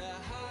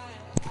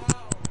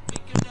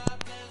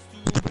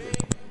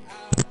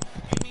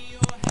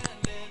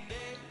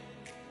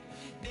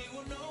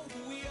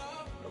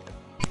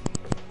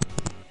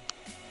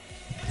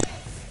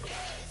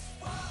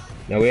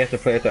 Now we have to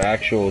play with their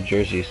actual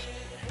jerseys.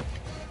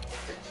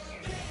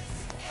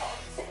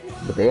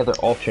 But they have their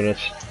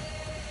alternates.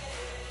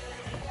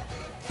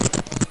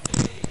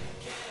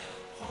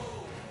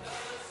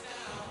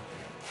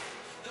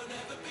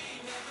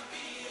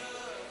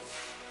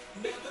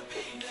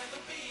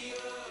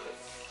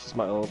 This is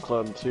my old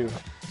club too.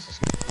 This is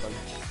fun.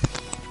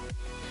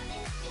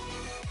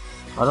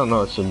 I don't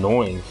know, it's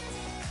annoying.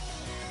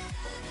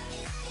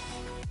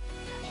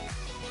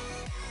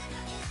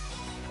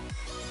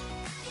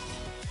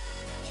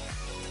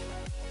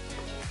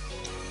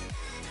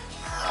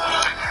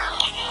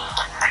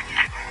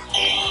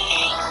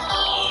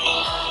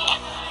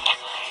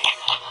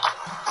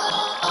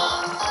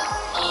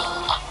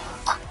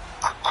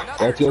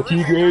 Let's go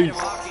Tigres!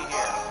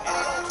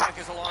 Check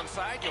is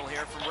alongside. You'll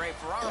hear from Ray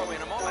Ferraro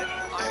in a moment.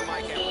 I'm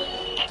Mike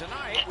Emmerich.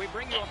 Tonight, we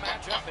bring you a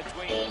matchup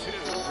between two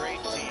great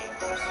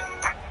teams.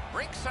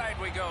 Ringside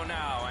we go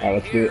now, and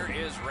let's do it.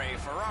 here is Ray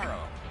Ferraro.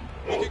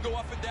 You can go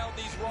up and down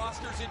these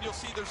rosters, and you'll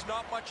see there's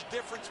not much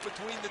difference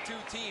between the two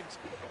teams.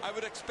 I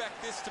would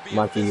expect this to be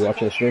Mikey, a you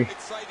watching the stream?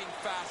 exciting,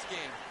 fast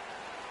game.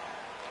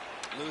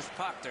 Loose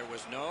puck. There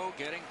was no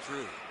getting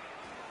through.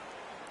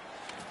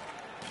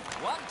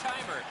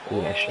 One-timer.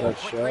 Yeah, Quick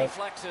shot.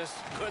 reflexes.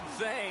 Good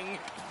thing.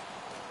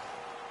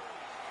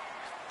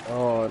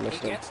 Oh, I He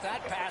missed him. gets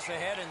that pass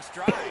ahead in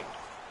stride.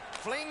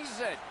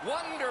 Flings it.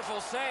 Wonderful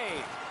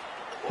save.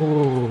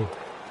 Ooh.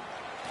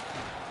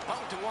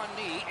 Pumped to one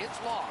knee. It's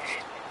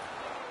lost.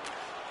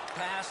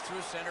 Pass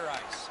through center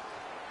ice.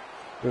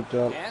 Good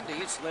job. And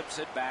he slips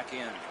it back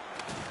in.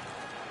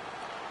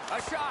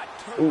 A shot.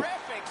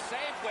 Terrific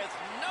save with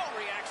no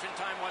reaction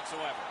time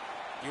whatsoever.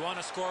 You want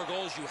to score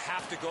goals, you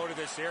have to go to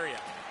this area.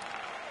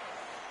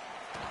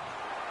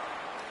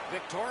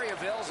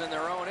 Victoriaville's in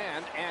their own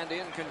end and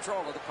in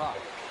control of the puck.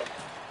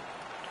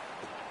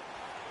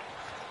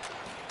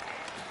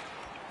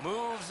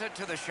 Moves it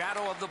to the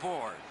shadow of the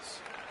boards.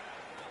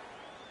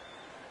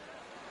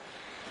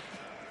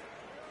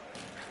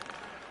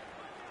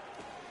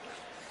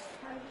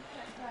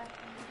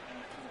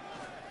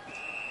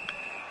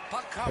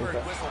 Puck covered,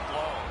 whistle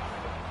blown.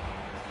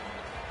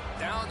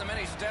 Down the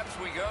many steps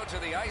we go to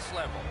the ice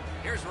level.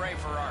 Here's Ray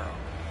Ferraro.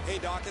 Hey,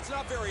 Doc, it's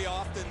not very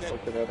often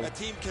that a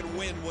team can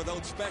win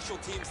without special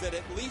teams that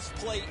at least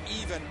play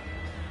even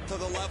to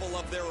the level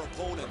of their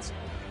opponents.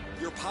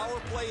 Your power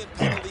play and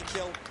penalty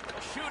kill.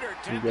 Shooter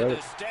tempted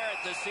to stare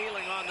at the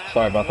ceiling on that.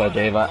 Sorry about that,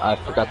 Dave. I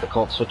forgot the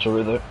Colt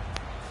switcheroo there.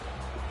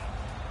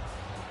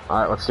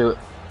 Alright, let's do it.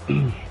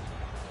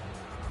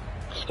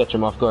 Just catch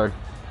him off guard.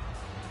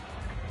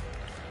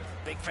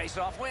 Big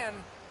face-off win.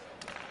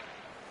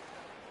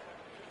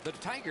 The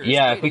Tigers.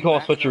 Yeah, if we call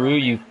a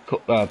switcheroo, you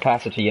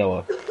pass it to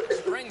yellow.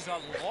 Brings a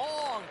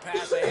long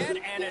pass ahead,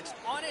 and it's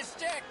on his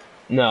stick.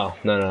 No.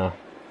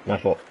 My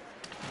fault.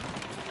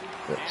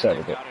 Sorry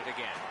about that.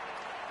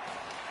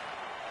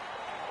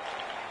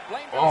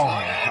 Oh,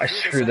 I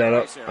screwed that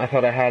up. I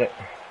thought I had it.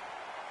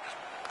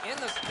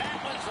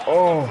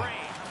 Oh.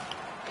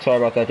 Sorry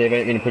about that, Dave. I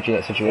didn't mean to put you in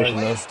that situation,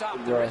 though.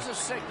 There is a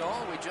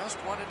signal. We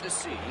just wanted to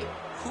see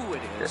who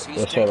it is.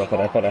 Yeah, sorry about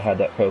that. I thought I had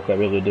that poke. I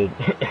really did.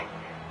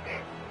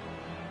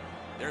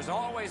 There's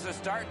always a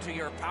start to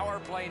your power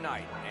play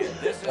night, and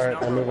this is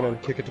Alright, I'm moving one. in.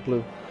 Kick it to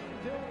blue.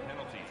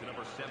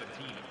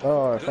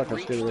 Oh, I fucking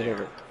stayed right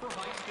over it.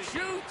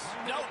 Shoots.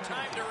 No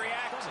time to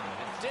react.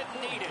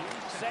 Didn't need it.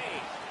 Save.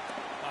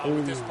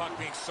 With this puck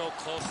being so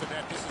close to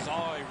that, this is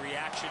all a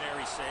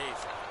reactionary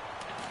save.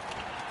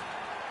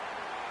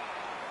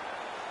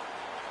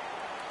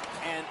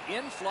 And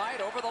in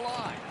flight over the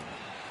line.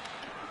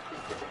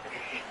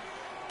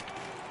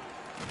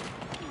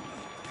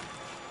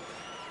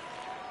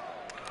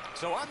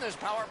 So on this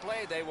power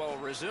play, they will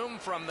resume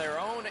from their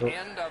own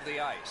end of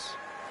the ice.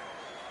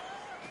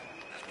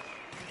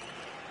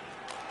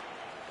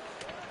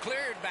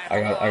 Cleared back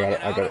I got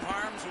it. out of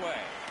harm's way.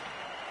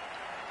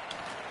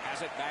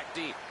 Has it back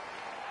deep.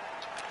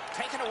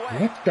 Taken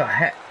away. What the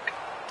heck?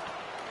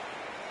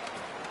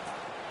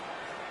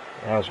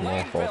 That was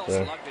my fault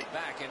there. Lugged it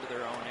back into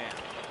their own end.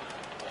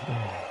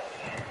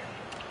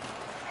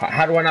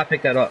 How do I not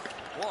pick that up?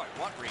 Boy,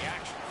 what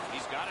reaction.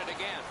 He's got it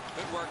again.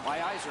 Good work by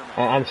Yzerman.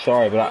 I'm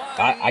sorry, but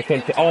I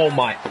couldn't. Oh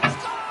my!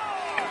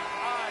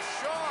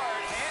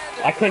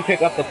 I couldn't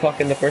pick up the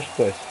puck in the first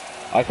place.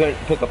 I couldn't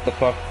pick up the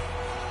puck.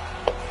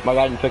 My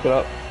guy didn't pick it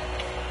up.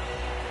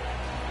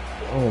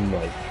 Oh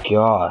my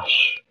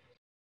gosh!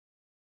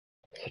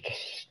 Such a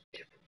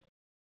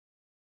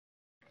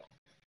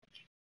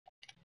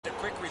A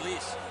quick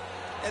release.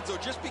 And so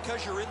just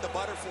because you're in the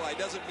butterfly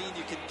doesn't mean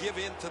you can give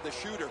in to the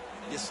shooter.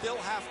 You still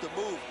have to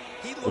move.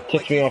 What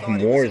ticked me off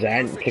more is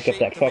I didn't pick up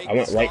that puck. I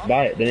went right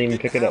by it, didn't even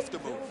pick it up.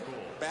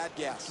 Bad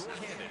guess.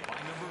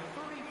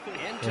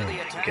 Into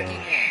the attacking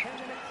end.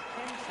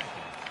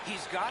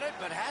 He's got it,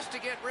 but has to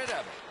get rid of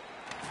it.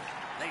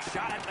 They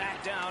shot it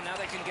back down. Now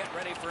they can get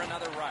ready for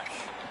another rush.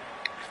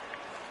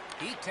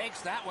 He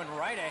takes that one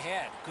right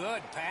ahead.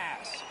 Good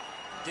pass.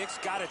 Dick's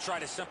got to try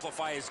to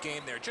simplify his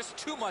game there. Just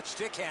too much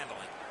stick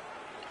handling.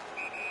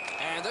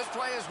 And this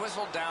play is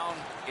whistled down.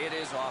 It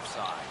is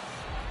offside.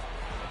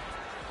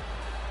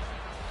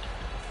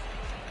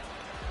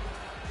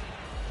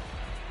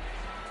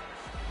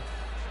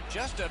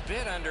 Just a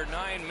bit under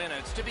 9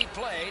 minutes to be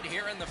played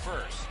here in the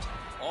first.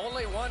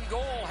 Only one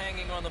goal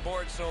hanging on the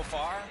board so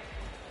far.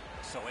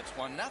 So it's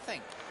 1-0.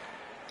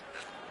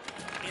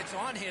 It's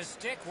on his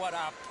stick. What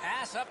a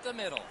pass up the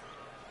middle.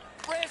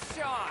 Wrist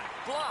shot.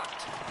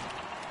 Blocked.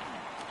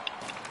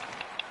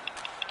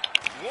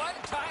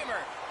 One-timer.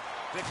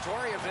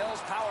 Victoriaville's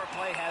power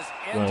play has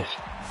ended.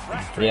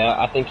 Nice. Yeah,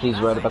 I think he's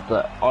right about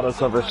the auto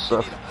cover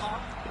stuff.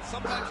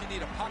 Sometimes you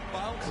need a puck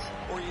bounce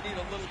or you need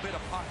a little bit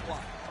of puck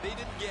block. They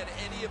didn't get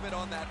any of it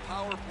on that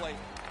power play,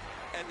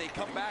 and they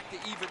come back to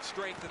even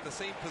strength in the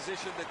same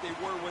position that they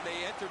were when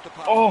they entered the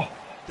power. Oh.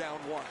 Down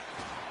one.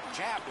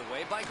 Jabbed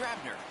away by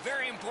Grabner.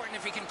 Very important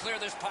if he can clear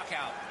this puck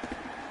out.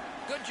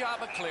 Good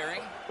job of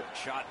clearing.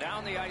 Shot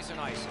down the ice and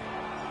icing.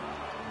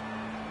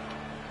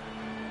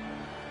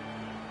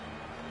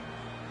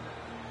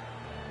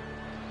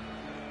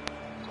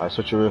 I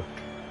switcheroo.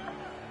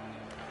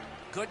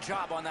 Good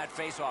job on that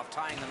face-off,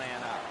 tying the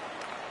man out.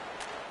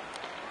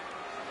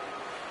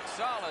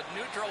 Solid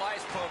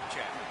neutralized poke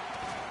check.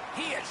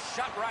 He is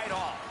shut right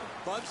off.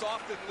 Bunce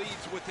often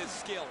leads with his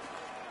skill.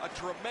 A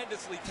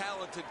tremendously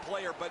talented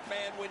player, but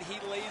man, when he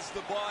lays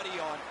the body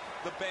on,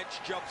 the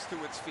bench jumps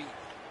to its feet.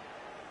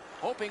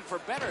 Hoping for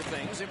better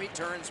things if he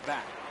turns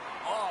back.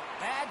 Oh,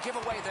 bad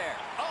giveaway there.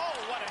 Oh,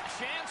 what a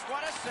chance,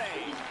 what a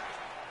save.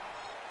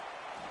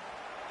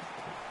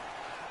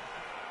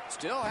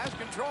 Still has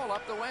control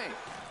up the wing.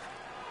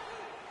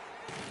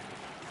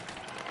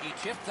 He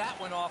chipped that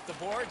one off the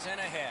boards and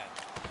ahead.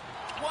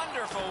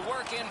 Wonderful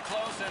work in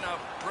close and a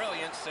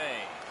brilliant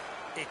save.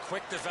 A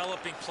quick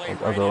developing play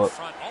right in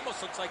front.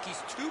 Almost looks like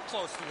he's too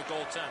close to the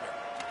goaltender.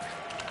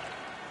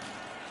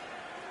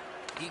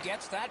 He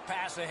gets that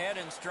pass ahead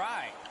in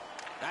stride.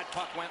 That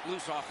puck went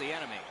loose off the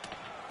enemy.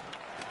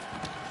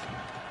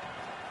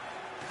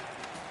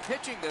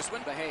 Pitching this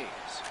one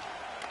behaves.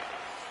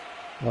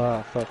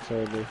 Wow, fuck,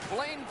 sorry, dude.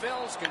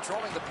 Blainville's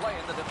controlling the play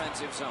in the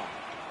defensive zone.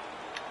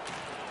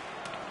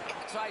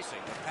 It's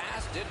icing. The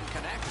pass didn't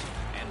connect,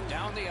 and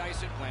down the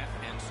ice it went,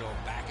 and so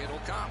back it'll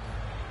come.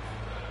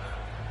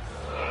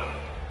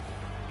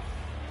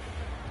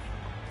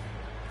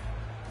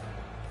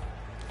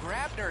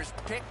 Grabner's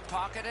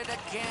pickpocketed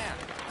again.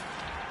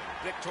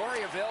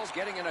 Victoriaville's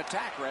getting an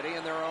attack ready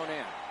in their own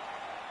end.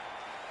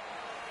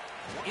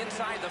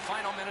 Inside the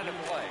final minute of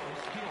play.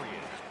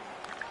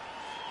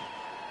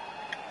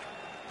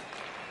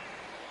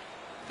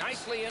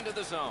 Nicely into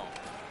the zone.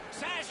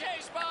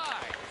 Sachets by.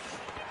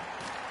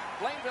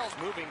 Blainville's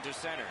moving to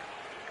center.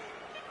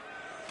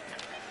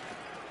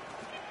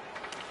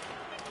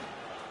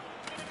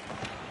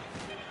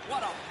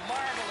 What a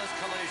marvelous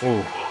collision.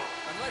 Ooh.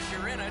 Unless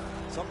you're in it.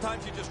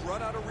 Sometimes you just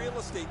run out of real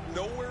estate,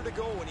 nowhere to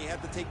go when you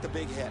had to take the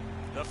big hit.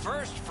 The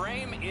first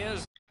frame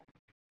is...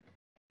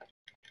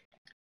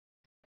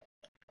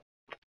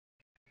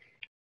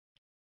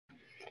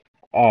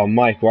 Oh,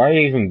 Mike, why are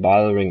you even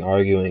bothering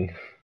arguing?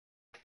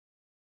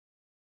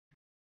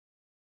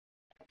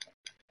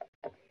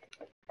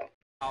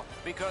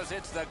 Because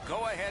it's the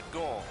go-ahead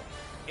goal.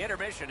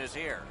 Intermission is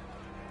here.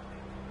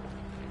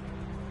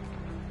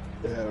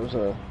 Yeah, it was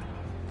a...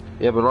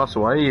 Yeah, but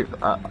also, why are you...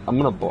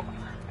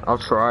 I'll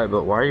try,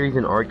 but why are you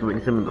even arguing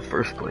with him in the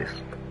first place?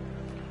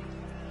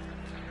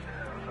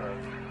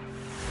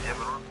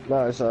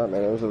 No, it's not,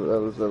 man. That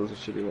was a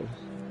shitty one.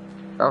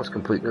 That was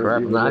complete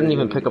crap. I didn't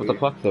even pick up the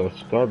puck, though.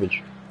 It's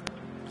garbage.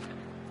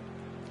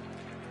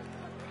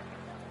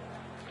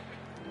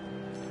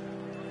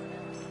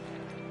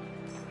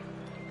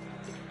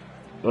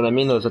 What I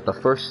mean, though, is that the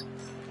first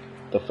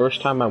The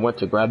first time I went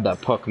to grab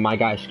that puck, my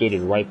guy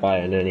skated right by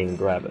it and didn't even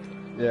grab it.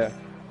 Yeah.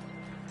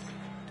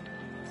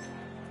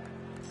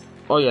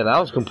 Oh yeah, that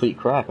was complete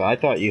crap. I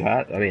thought you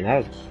had. I mean,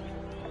 that was.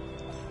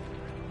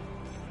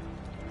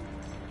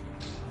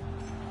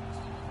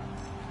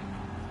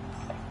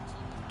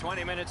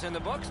 20 minutes in the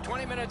books,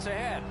 20 minutes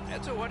ahead.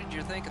 And so what did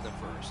you think of the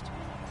first?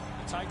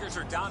 The Tigers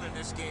are down in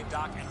this game,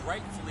 Doc, and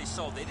rightfully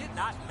so. They did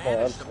not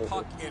manage the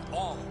puck at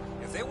all.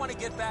 If they want to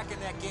get back in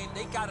that game,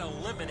 they got to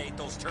eliminate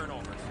those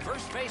turnovers.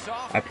 First face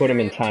off. I put him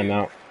in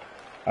timeout.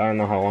 I don't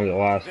know how long it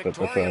lasts, but that's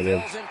what I did.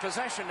 Victoriaville's in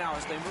possession now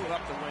as they move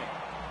up the wing.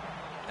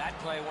 That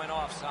play went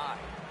offside.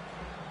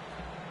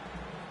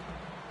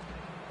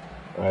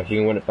 Alright, if you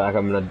can win it back,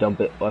 I'm going to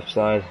dump it left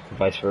side,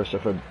 vice versa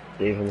for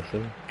Dave in the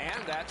city.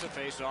 And that's a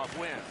face-off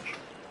win.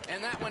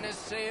 And that one is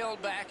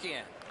sailed back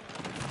in.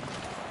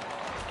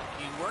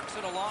 He works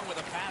it along with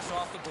a pass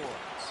off the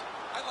boards.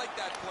 I like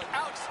that point.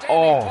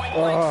 Outstanding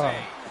point-blank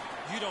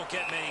save. You don't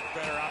get many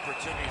better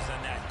opportunities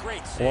than that.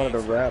 Great save. I wanted to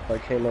wrap. I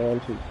came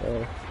around too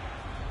far.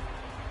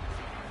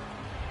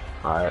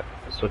 Alright,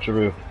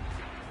 switcheroo.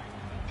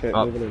 Okay,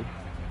 moving in.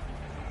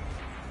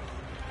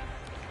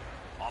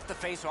 Off the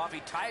face-off,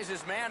 he ties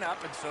his man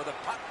up, and so the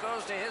puck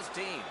goes to his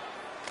team.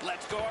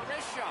 Let's go a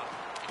wrist shot.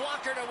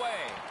 Blockered away.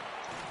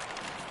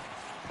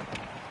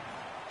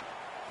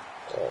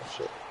 Oh,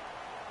 shit.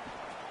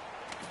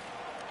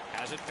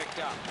 Has it picked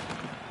up.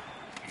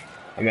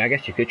 I mean, I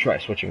guess you could try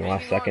switching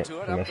last second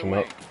and mess him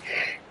up.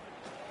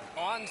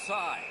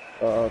 Onside.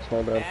 Oh, it's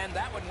my bad. And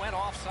that one went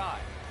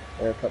offside.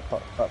 Yeah,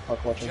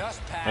 puck watching.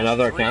 Just past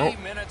Another 3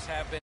 account? minutes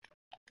have been.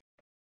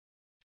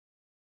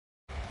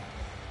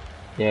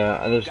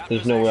 Yeah,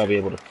 there's no way I'll be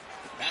able to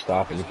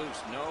stop him.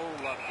 Loose. No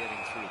luck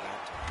getting through that.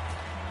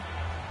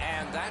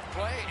 And that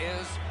play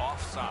is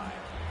offside.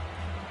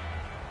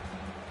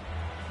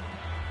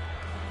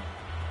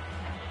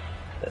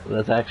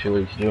 That's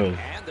actually what he's doing.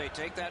 And they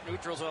take that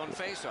neutral zone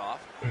face-off.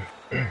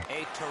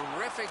 A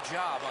terrific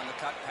job on the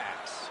cut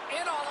pass.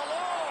 In all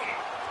alone.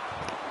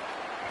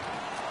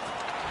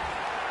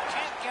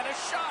 Can't get a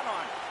shot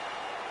on it.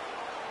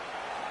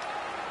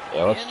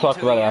 Yeah, let's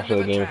talk about it after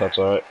the game if that's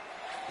alright.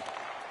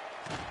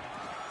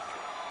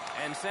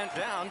 And sent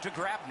down to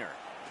Grabner.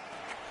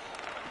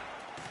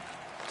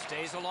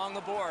 Stays along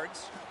the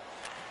boards.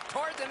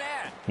 Toward the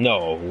net.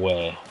 No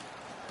way.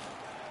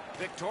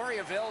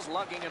 Victoriaville's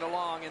lugging it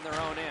along in their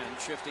own end,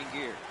 shifting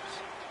gears.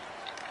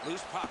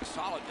 Loose puck,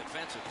 solid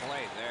defensive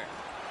play there.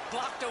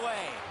 Blocked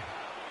away.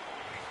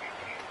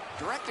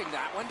 Directing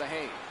that one to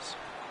Hayes.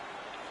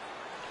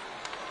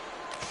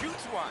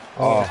 Shoots one.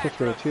 Oh, it's 2,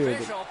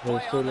 Sacrificial but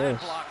play still on that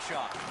nice. block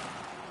shot.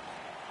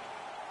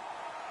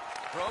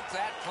 Broke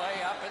that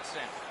play up at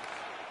center.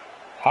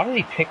 How did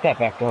he pick that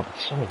back up?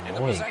 It's so And the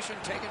annoying. possession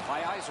taken by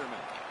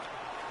Yzerman.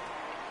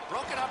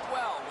 Broken up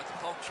well with the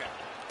poke check.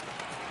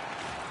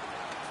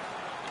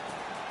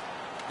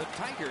 The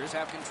Tigers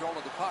have control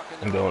of the puck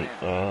in I'm their own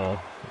going, end.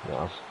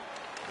 no.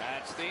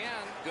 That's the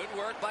end. Good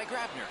work by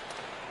Grabner.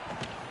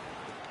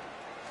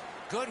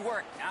 Good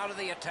work out of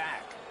the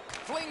attack.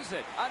 Flings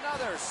it.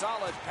 Another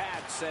solid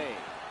pad save.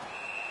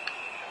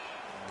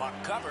 Puck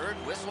covered,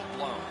 whistle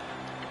blown.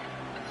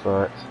 It's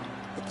alright.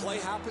 The play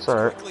happens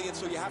Sorry. quickly, and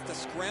so you have to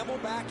scramble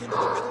back into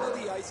the middle of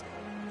the ice,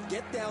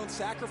 get down,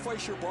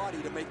 sacrifice your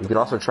body to make You the could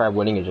also play. try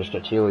winning it just a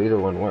teal. Either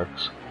one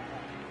works.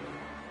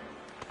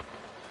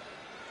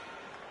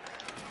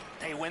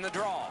 They win the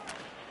draw.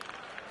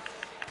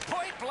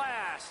 Point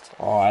blast.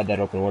 Oh, I had that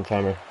open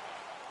one-timer.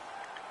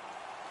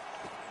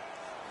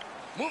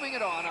 Moving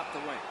it on up the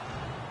wing.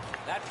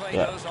 That play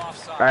Yeah. goes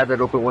offside. I had that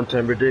open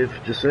one-timer, Dave.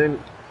 Just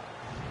saying.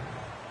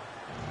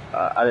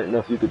 I didn't know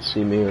if you could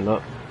see me or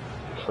not.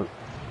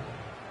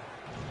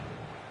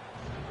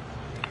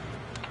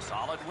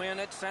 Solid win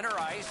at center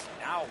ice.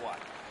 Now what?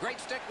 Great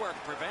stick work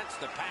prevents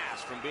the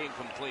pass from being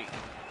complete.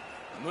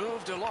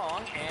 Moved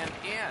along and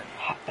in.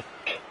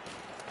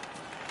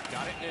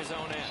 Got it in his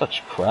own end.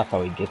 Such crap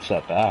how he gets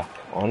that back,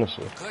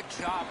 honestly. Good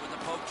job with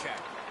the poke check.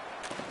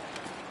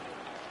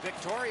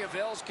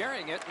 Victoriaville's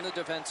carrying it in the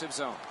defensive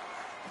zone.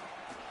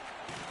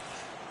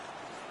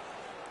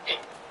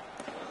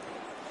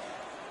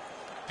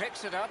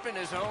 Picks it up in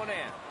his own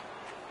end.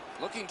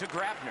 Looking to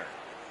Grabner.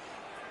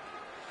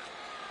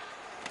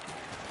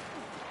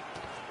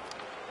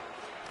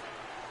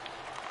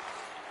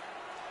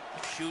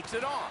 Shoots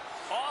it on.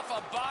 Off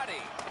a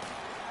body.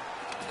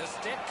 The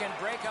stick can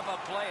break up a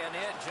play, and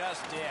it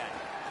just did.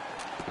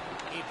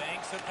 He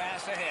banks the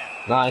pass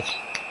ahead. Nice.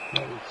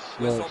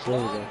 Whistle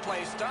blown,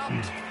 play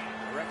stopped.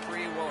 The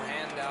referee will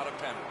hand out a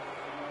penalty.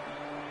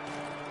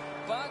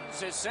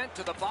 Buns is sent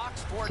to the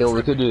box for So what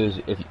we could do is,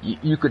 if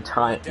you could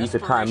tie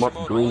him up,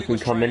 Green can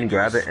come in and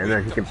grab it, and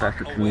then he can pass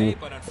it to me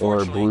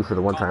or Blue for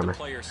the one-timer.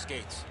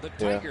 The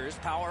Tigers'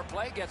 power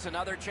play gets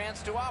another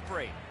chance to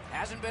operate.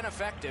 Hasn't been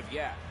effective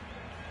yet.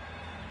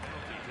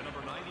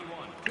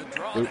 The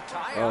draw to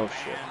tie Oh, up,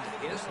 shit.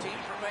 and his team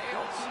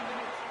prevails.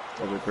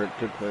 That was a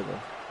good play,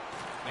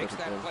 though. Makes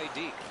that play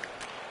deep.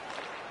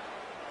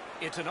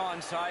 It's an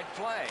onside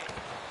play.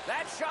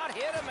 That shot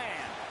hit a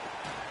man.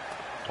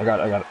 I got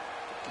it.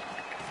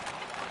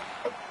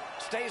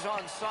 Stays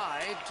on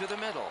side to the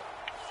middle.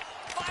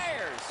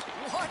 Fires!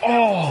 What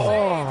Oh.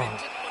 save! It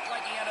didn't look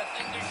like he had a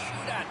thing to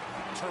shoot at.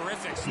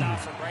 Terrific stop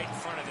from right in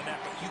front of the net,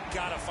 but you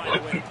got to find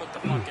a way to put the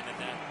puck in the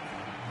net.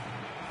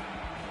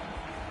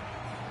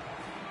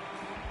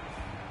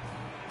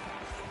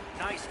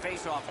 Nice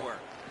face-off work.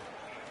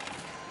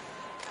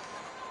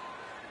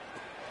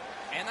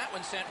 And that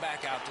one sent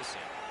back out to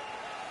center.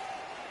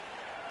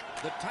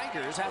 The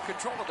Tigers have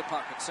control of the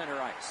puck at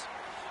center ice.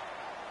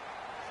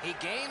 He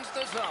gains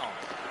the zone.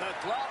 The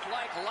glove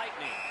like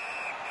lightning.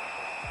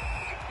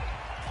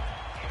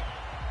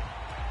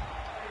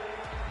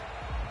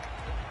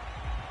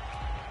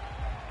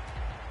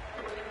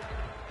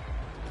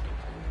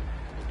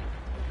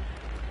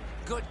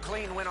 Good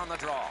clean win on the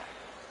draw.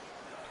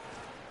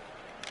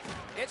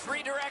 It's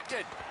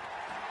redirected.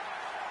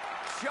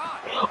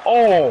 Shot.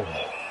 Oh.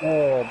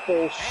 Oh, Hangs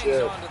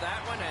bullshit. on to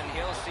that one, and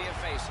he'll see a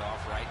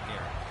face-off right near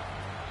it.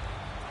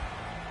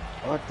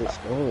 Fuck this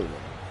goalie, man.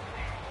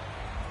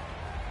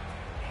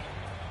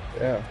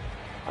 Yeah.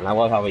 And I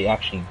love how he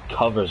actually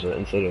covers it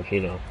instead of,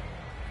 you know,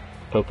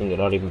 poking it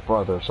out even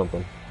farther or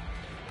something.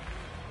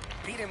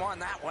 Beat him on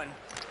that one.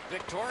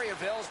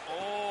 Victoriaville's,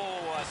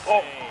 a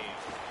save.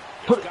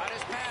 He's got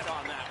his pad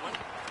on that one.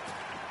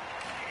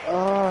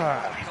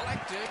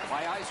 Collected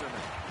by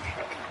Iserman.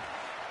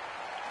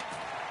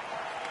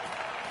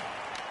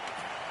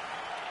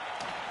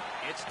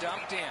 It's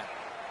dumped in.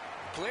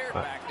 Cleared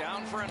back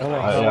down for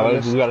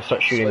another. We gotta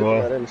start shooting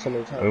more. I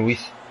mean,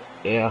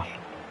 yeah.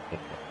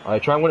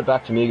 Alright, try and win it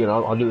back to me again.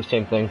 I'll do the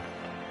same thing.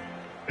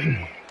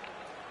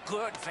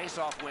 Good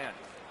face-off win.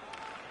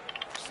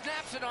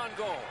 Snaps it on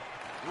goal.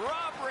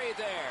 Robbery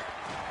there.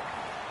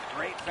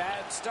 Great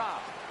bad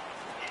stop.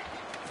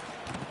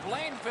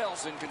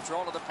 Blainville's in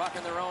control of the puck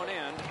in their own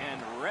end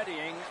and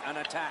readying an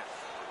attack.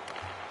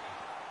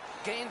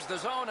 Gains the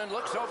zone and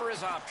looks over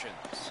his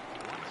options.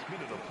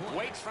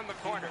 Waits from the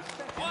corner.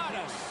 What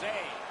a save.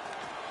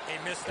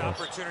 A missed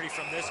opportunity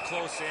from this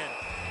close in.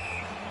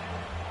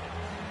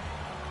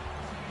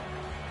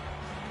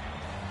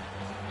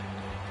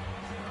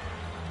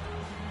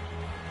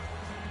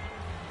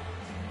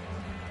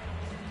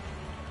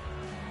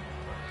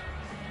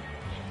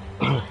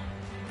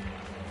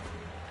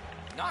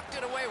 Knocked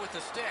it away with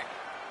the stick.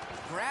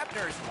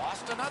 Grabner's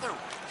lost another one.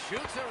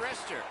 Shoots a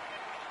wrister.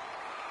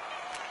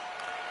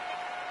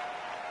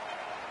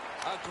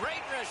 A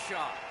great wrist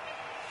shot.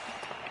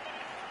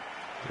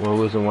 We're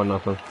losing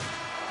 1-0.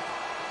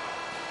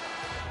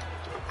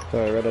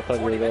 Sorry, Red, I thought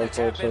you were going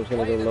for it, so I was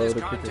going to go low to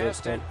keep it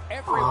Contest, and up.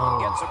 everyone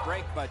gets a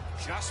break, but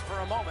just for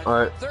a moment.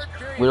 Alright,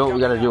 we know what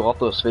we gotta do off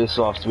those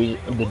face-offs.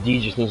 The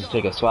D just needs to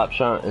take a slap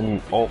shot,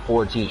 and all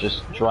forwards need to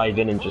just drive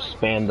in and just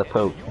spam the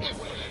poke.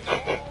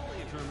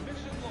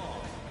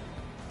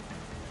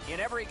 In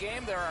every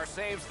game, there are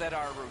saves that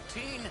are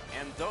routine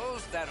and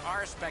those that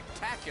are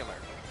spectacular.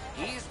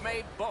 He's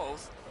made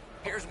both.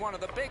 Here's one of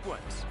the big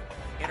ones.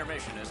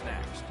 Intermission is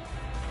next.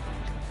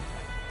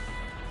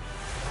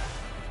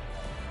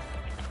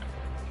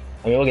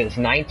 I mean, look at this,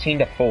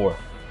 19-4.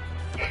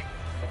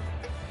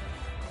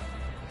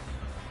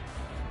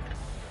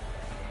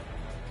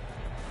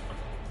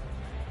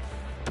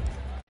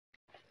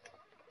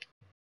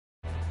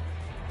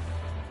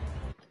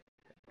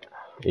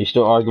 Are you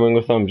still arguing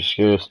with them? I'm just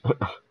curious.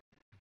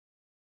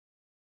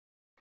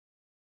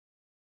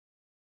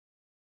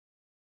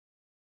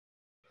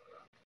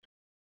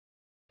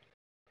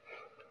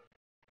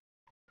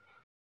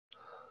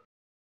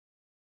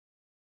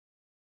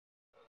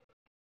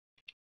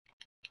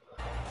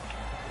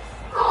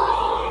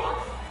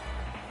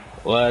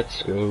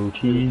 Let's go,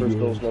 Tigres. First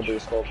goal's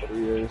nobody's fault for the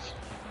years.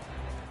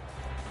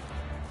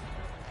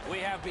 We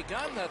have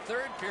begun the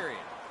third period.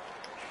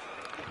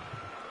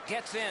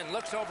 Gets in,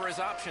 looks over his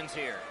options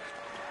here.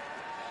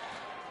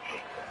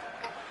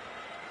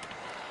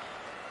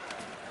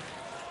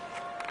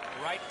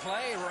 Right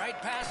play, right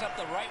pass up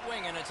the right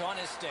wing, and it's on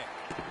his stick.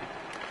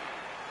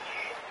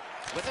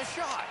 With a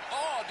shot.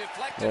 Oh,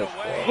 deflected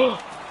away.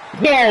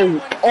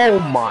 No! Oh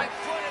my.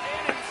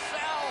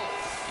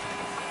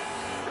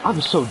 I'm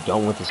so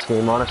done with this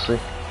game, honestly.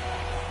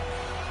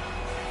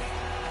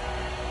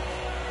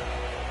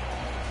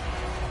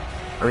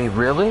 I mean,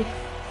 really?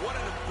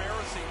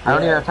 I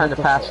don't even have time to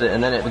pass it,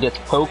 and then it gets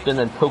poked and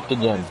then poked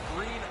again.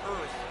 Green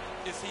earth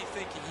is he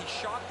thinking? He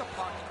shot the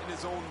puck in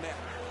his own net.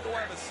 Go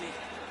have a seat.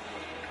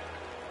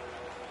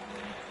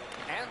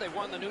 And they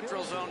won the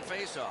neutral zone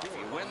faceoff.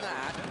 You win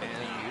that,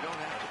 and you don't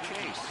have to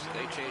chase.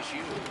 They chase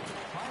you.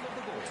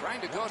 Trying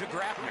to go to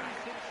Grabner.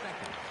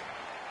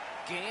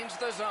 Gains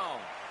the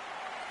zone.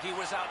 He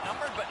was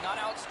outnumbered, but not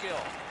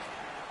outskilled.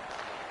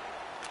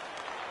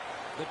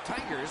 The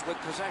Tigers with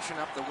possession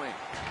up the wing.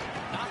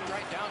 Knocked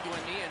right down to a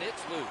knee, and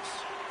it's loose.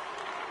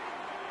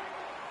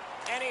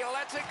 And he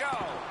lets it go.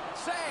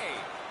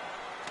 Save.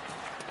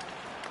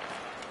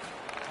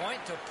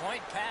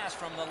 Point-to-point pass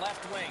from the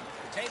left wing.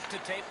 Tape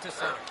to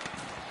center.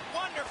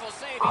 Wonderful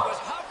save. He was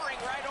hovering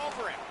right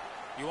over him.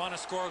 You want to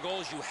score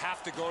goals, you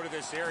have to go to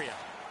this area.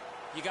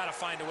 You got to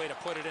find a way to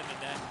put it in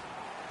the net.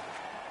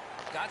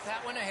 Got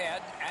that one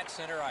ahead at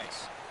center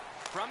ice.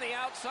 From the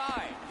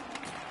outside.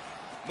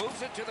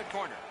 Moves it to the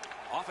corner.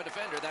 Off a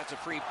defender, that's a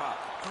free puck.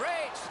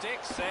 Great stick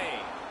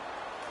save.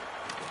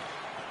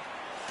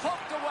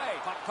 Poked away.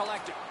 Puck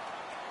collected.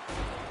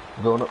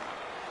 Going up.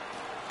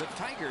 The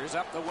Tigers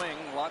up the wing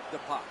want the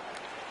puck.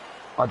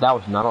 Oh, that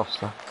was not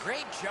offside.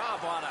 Great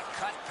job on a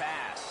cut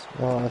pass.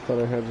 Oh, I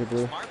thought I had you,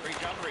 bro. Smart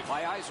recovery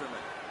by Yzerman.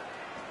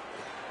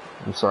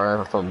 I'm sorry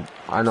if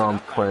I know I'm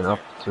playing up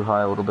too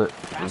high a little bit.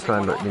 I'm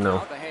trying to, you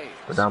know,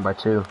 go down by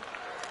 2.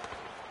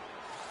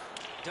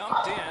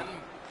 Dumped in.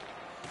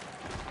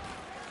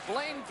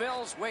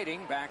 Blainville's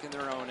waiting back in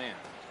their own end.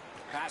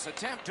 Pass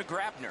attempt to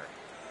Grabner.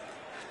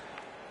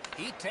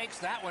 He takes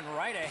that one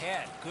right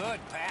ahead. Good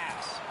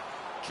pass.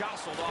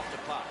 Jostled off the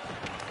puck.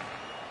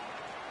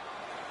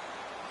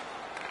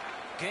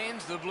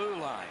 Gains the blue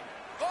line.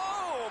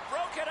 Oh,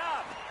 broke it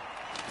up.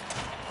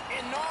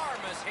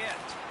 Enormous hit.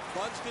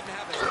 Bunch didn't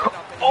have his head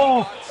up.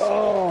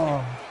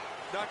 Oh.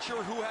 Not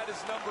sure who had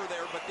his number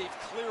there, but they've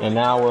clearly. And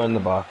now we're in the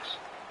box.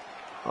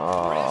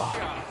 Wrist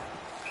shot.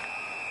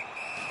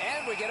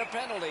 And we get a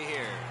penalty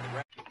here.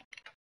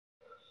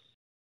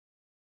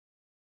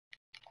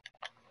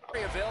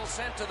 Victoriaville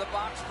sent to the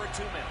box for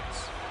 2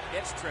 minutes.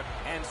 It's tripped.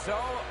 And so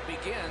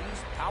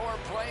begins power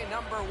play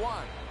number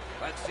 1.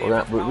 Let's see. We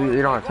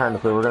don't have time to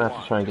play. We're going to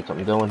have to try and get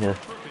something going here.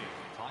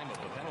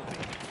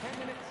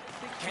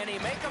 Can he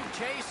make them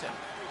chase him?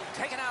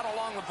 Taken out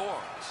along the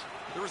boards.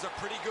 There was a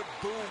pretty good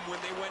boom when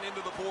they went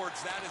into the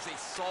boards. That is a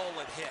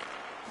solid hit.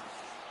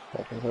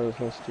 I thought I was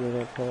going to steal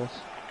that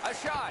pass. A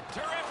shot.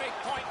 Terrific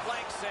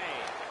point-blank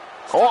save.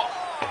 Oh!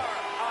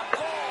 A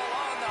goal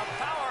on the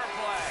power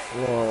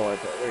play. Oh, I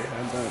thought we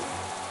had that.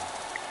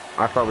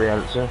 I thought we had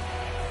it too.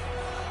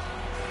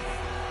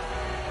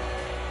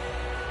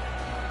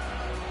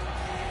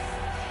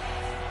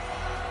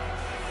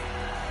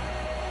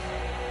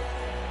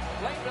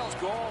 Plainville's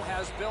goal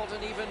has built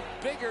an even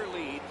bigger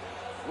lead.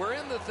 We're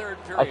in the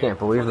third period. I can't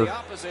believe For this. the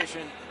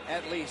opposition,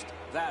 at least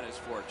that is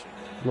fortunate.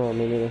 No,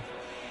 me neither.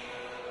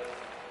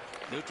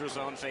 Neutral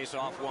zone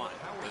face-off 1.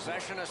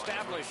 Possession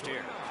established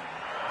here.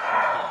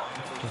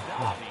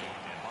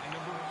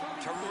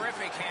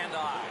 Terrific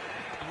hand-eye.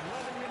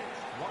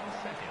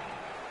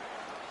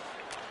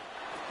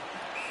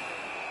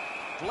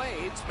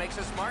 Blades makes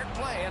a smart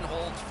play and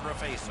holds for a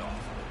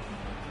face-off.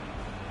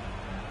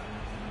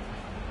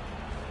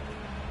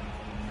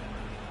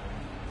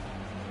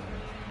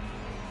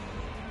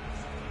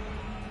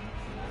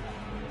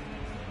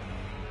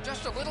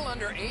 Just a little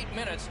under 8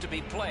 minutes to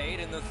be played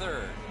in the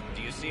third.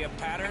 Do you see a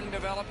pattern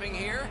developing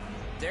here?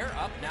 They're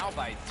up now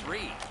by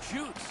 3.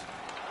 Shoots.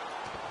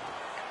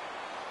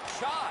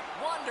 Shot.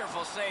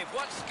 Wonderful save.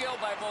 What skill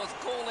by both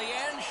goalie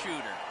and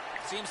shooter.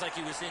 Seems like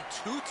he was in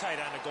too tight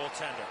on the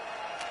goaltender.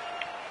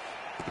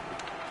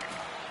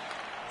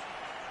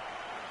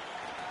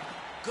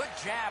 Good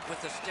jab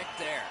with the stick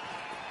there.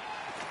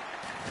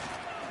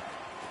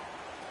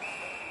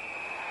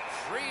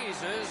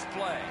 Freezes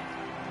play.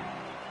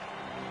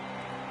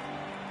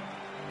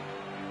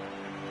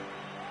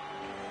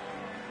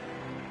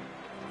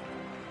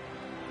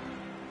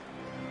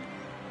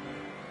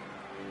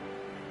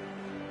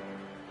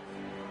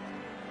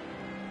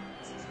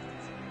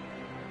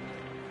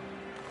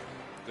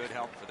 Good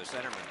help for the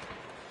centerman.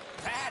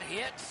 That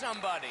hit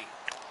somebody.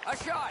 A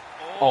shot.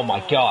 Oh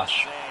my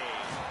gosh. Save.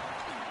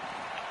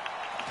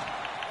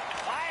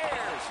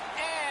 Fires,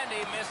 and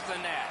he missed the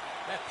net.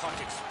 That puck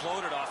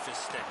exploded off his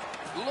stick.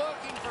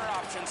 Looking for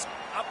options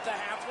up the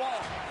half wall.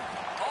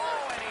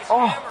 Oh, and he's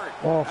Oh. hammered.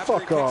 Oh, After he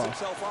fuck picks off.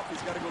 himself up,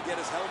 he's got to go get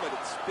his helmet.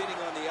 It's spinning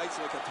on the ice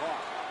like a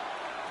top.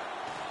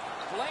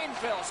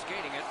 Blainville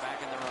skating it back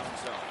in their own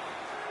zone.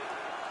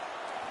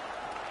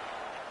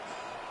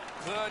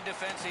 Good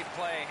defensive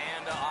play,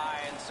 hand to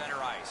eye and center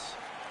ice.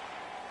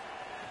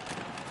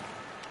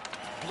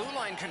 Blue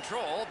line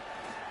control.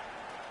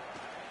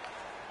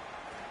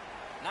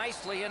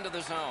 Nicely into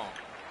the zone.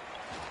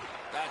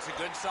 That's a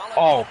good solid.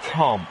 Oh,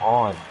 come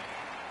on.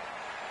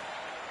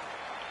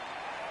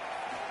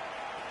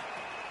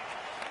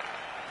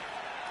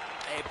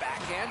 A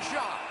backhand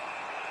shot.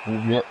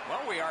 Yep.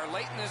 Well, we are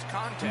late in this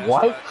contest.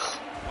 What? But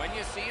when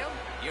you see them,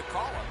 you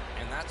call them.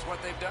 And that's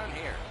what they've done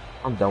here.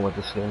 I'm done with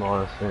this game,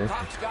 honestly.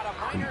 Puck's got a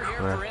minor here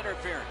for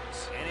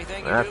interference.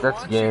 Anything you do That's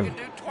once, game. you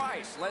can do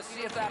twice. Let's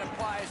see if that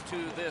applies to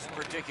this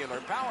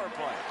particular power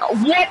play.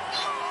 What?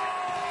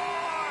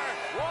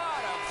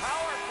 What a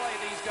power play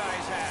these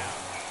guys have.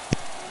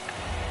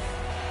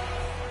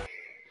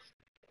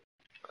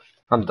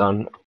 I'm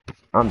done.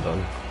 I'm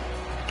done.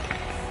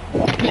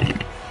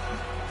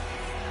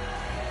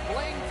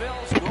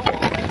 Blainville's goal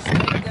has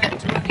taken them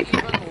to an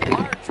even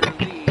larger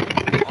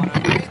lead on a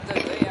night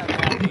that they have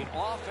had the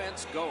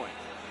offense going.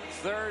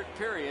 Third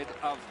period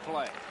of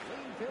play.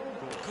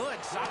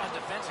 Good, solid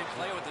defensive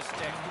play with the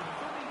stick.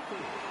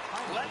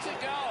 Lets it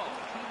go.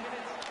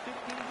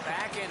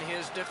 Back in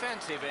his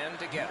defensive end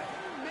to get it.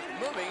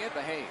 Moving it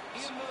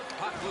behaves.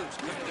 Puck loose,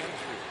 couldn't get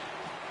through.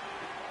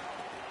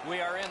 We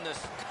are in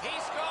this. He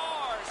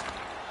scores!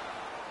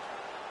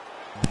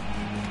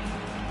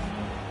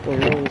 Well,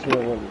 we always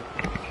have one.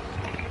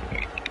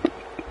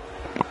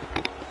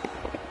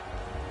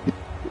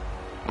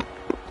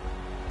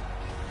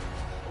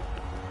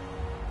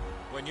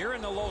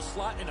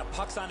 slot and a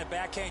puck's on the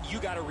backhand, you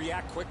got to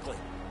react quickly.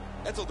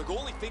 And so the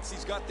goalie thinks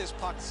he's got this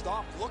puck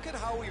stopped. Look at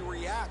how he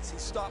reacts. He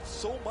stops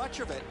so much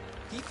of it.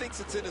 He thinks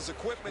it's in his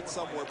equipment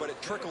somewhere, but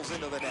it trickles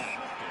into the net.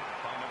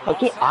 Oh,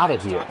 get out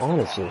of here,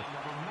 honestly.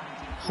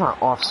 It's not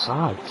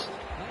offsides.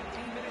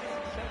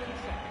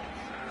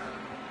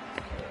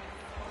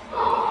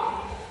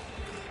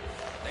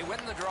 They win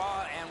the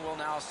draw and will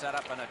now set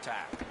up an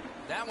attack.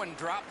 That one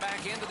dropped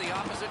back into the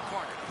opposite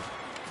corner.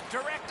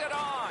 Directed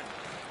on.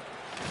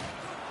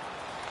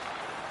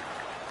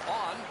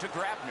 On to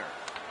Grabner.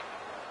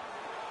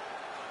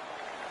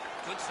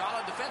 Good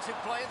solid defensive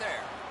play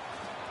there.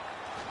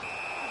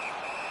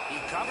 He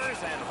covers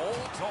and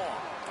holds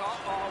on.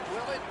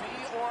 Will it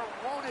be or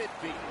won't it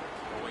be?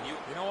 Well, you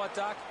know what,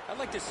 Doc? I'd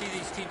like to see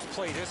these teams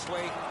play this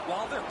way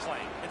while they're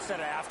playing instead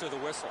of after the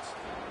whistles.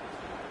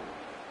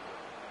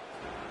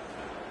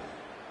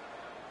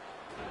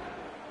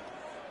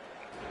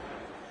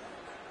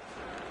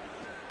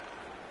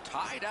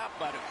 Tied up,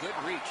 but a good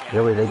reach.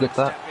 Really, they get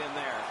that? Step in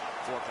there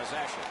for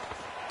possession.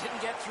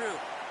 Didn't get through.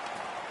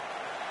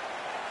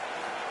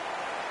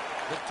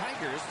 The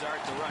Tigers start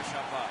to rush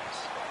up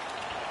ice.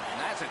 And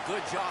that's a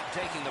good job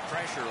taking the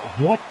pressure off.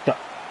 What the?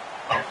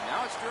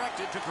 Now it's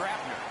directed to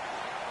Grabner.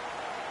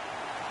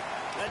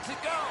 Lets it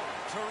go.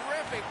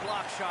 Terrific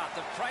block shot.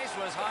 The price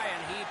was high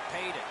and he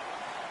paid it.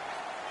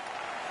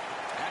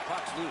 That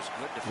puck's loose.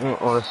 Good defense. No,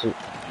 honestly.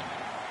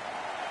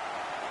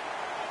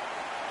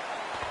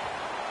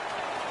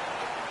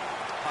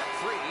 Puck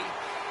free.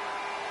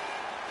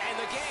 And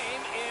the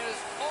game is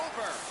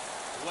over.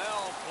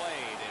 Well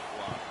played it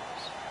was.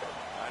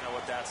 I know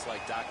what that's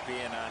like, Doc, being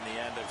on the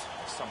end of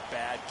some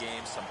bad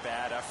games, some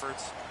bad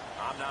efforts.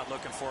 I'm not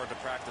looking forward to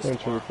practice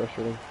That's really tomorrow.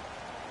 frustrating.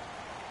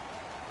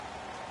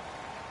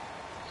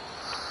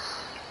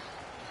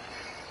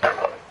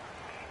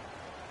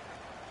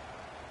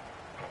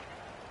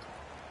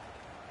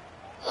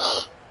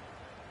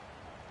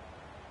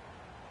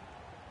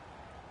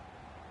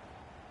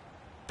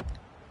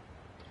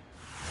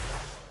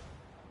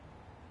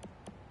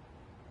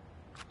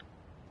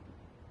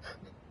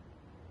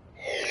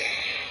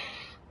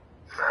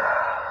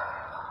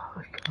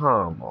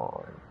 Come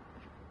on.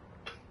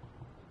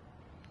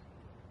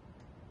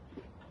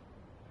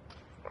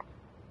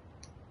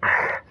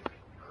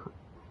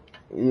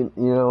 You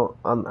know,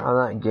 on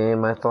that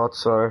game, my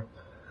thoughts are,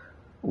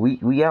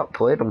 we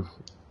outplayed them.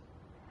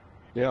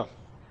 Yeah.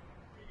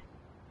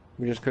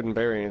 We just couldn't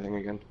bury anything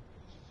again.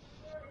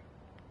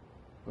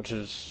 Which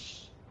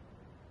is...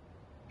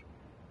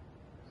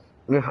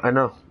 Yeah, I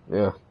know.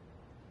 Yeah.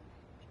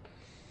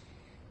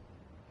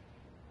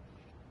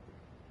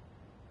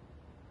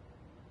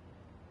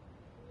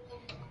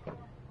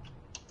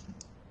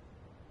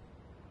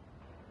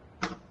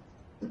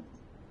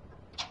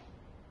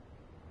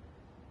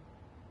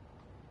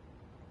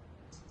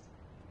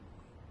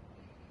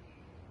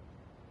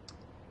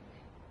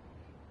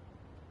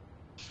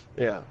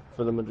 Yeah,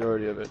 for the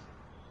majority of it.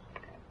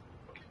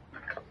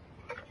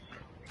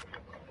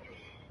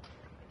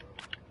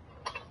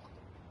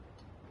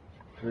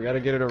 We gotta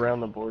get it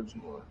around the boards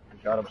more. We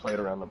gotta play it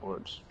around the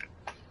boards.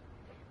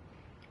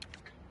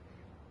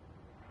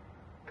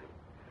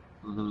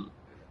 Mm-hmm.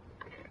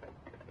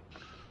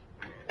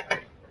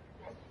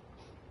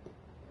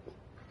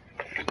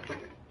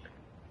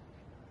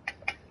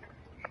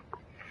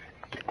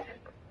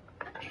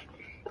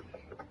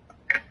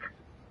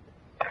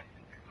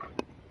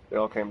 They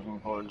all came from the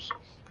boards.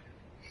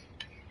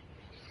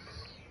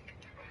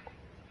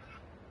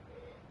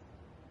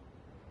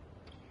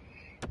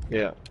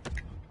 Yeah.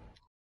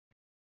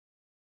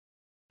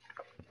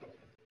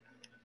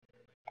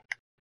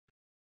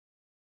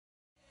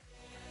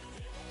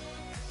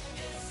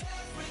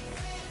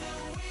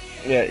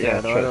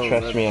 Yeah, no,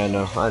 trust me, I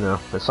know.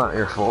 It's not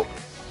your fault.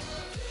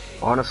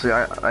 Honestly,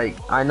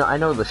 I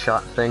know the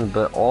shot thing,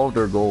 but all of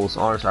their goals,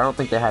 honestly, I don't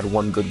think they had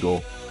one good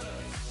goal.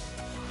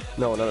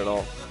 No, not at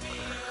all.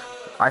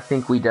 I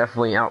think we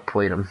definitely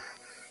outplayed them.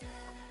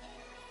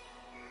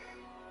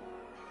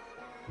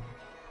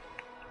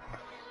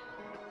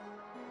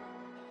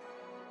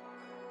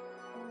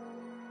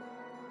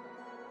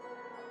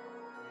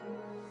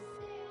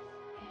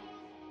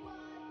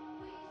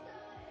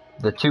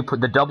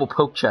 The double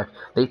poke check.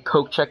 They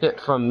poke check it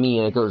from me,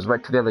 and it goes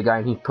right to the other guy,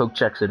 and he poke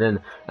checks it in.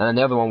 And then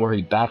the other one where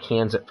he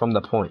backhands it from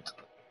the point.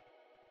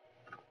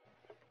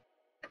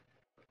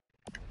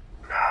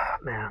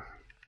 Man.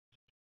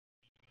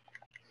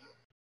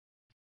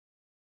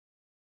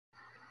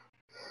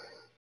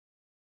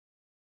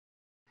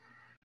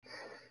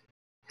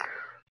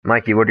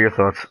 Mikey, what are your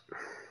thoughts?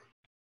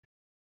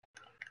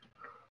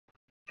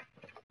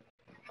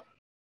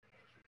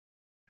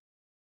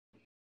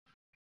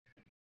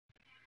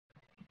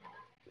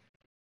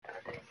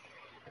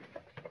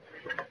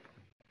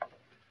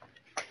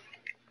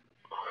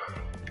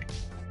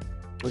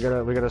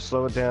 We gotta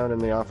slow it down in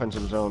the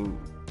offensive zone.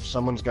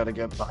 Someone's got to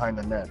get behind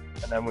the net,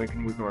 and then we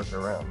can work it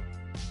around.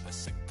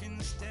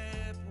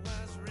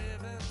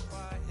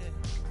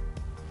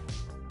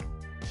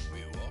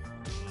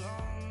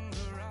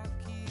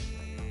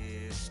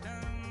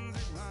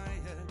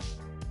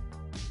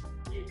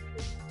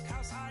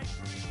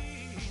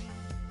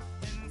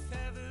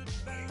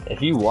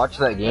 If you watch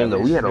that game, though,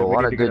 we had a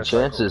lot of good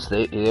chances.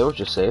 They were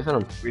just saving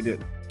them. We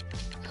did.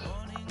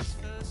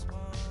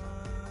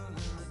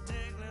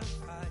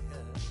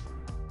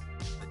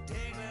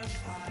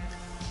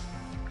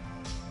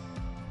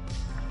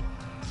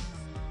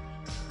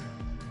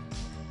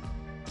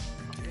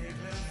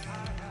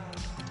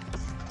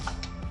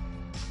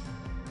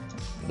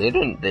 They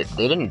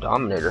didn't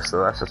dominate us,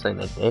 so that's the thing.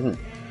 They didn't.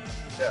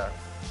 Yeah.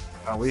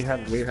 We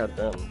had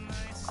them.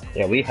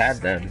 Yeah, we had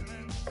them.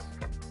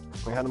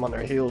 We had them on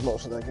their heels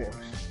most of that game.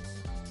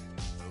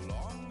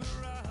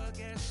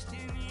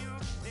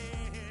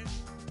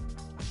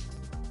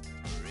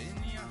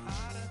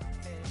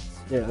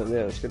 Yeah,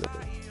 it's good.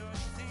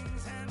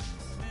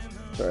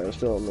 Sorry, I'm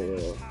still on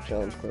the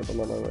challenge clip. I'm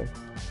on my way.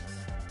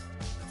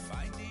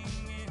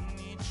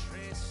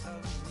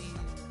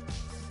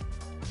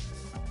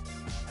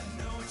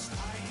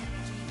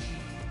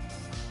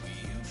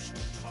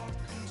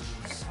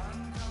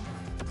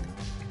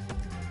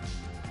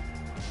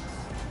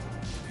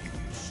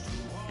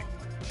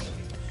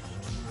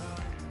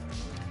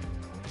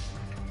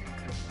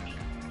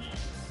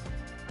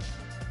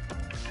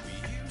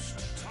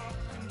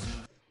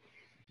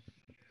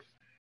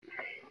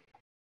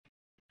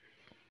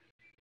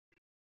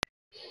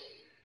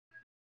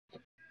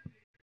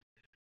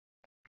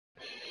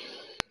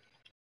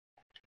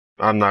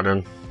 I'm not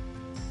in.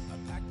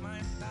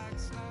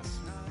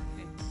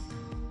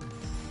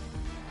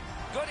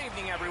 Good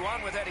evening,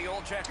 everyone, with Eddie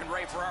Olczyk and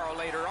Ray Ferraro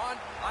later on.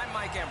 I'm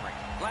Mike Emery.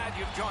 Glad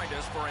you've joined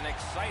us for an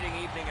exciting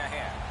evening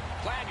ahead.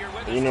 Glad you're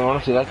with us. You know,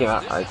 honestly, that game,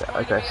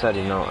 like I said,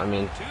 you know, I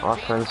mean,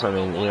 offense, I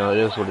mean, you know, it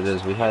is what it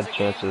is. We had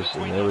chances,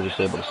 and they were just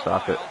able to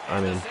stop it.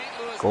 I mean,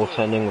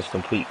 goaltending was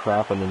complete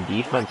crap, and then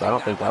defense, I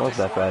don't think that was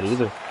that bad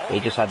either. They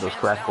just had those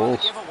crap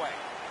goals.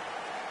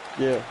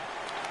 Yeah.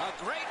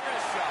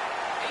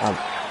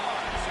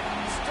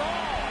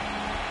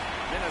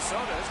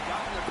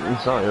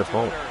 It's not your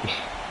fault.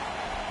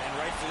 And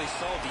rightfully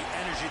so, the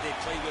energy they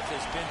play with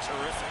has been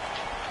terrific.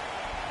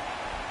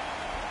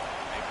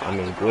 I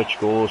mean, glitch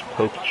goals,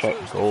 poke check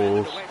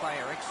goals,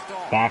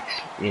 backs,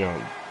 you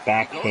know,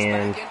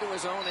 backhand,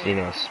 you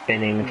know,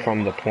 spinning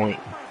from the point,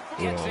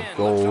 you know,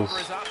 goals.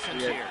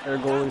 Yeah, their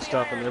goalie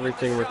stopping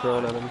everything we're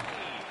throwing at them.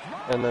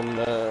 And then,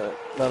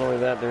 not only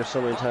that, there's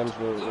so many times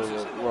where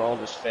we're all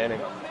just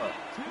fanning on the puck.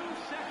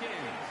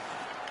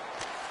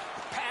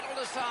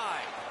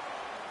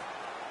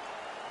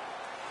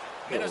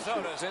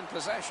 Minnesota's in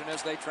possession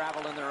as they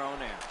travel in their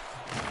own end.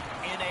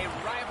 In a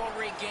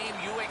rivalry game,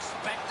 you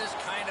expect this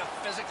kind of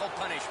physical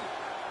punishment.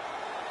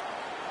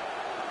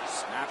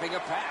 Snapping a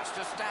pass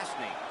to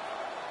Stastny.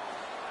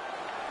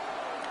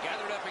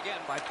 Gathered up again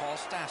by Paul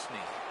Stastny.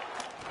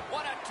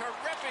 What a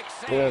terrific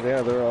save.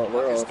 Yeah, they're all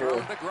here.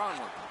 To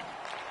Gronlund.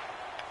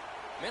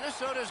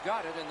 Minnesota's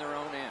got it in their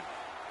own end.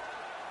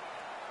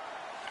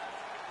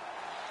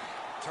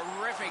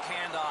 Terrific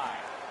hand-eye.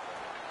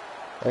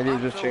 I think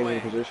you're just changing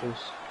positions.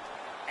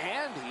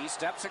 And he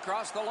steps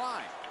across the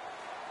line.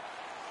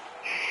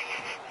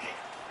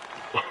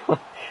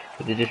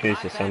 It just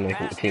makes it sound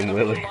like Team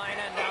Willie.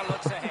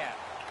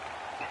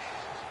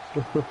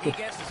 He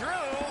gets through.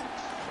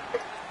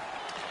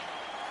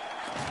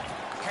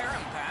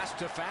 Karen pass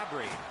to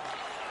Fabry.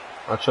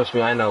 Oh, trust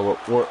me, I know.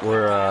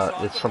 We're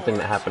it's something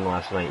that happened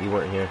last night. You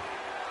weren't here.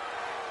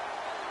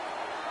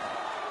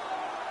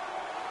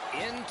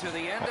 Into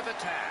the end of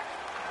attack.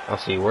 Oh,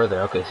 so you were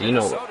there. Okay, so you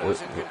know.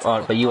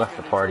 But you left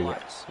the party.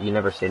 You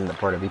never stayed in the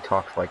party. We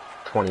talked for like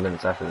 20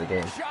 minutes after the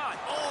game. Shot.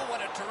 Oh,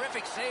 what a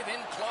terrific save in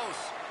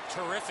close.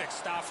 Terrific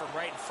stop from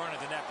right in front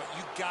of the net, but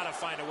you got to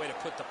find a way to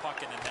put the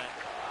puck in the net.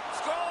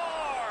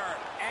 Score!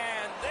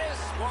 And this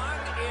one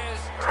is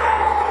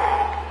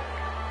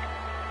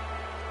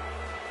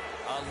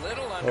a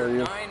little under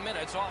 9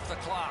 minutes off the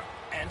clock,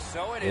 and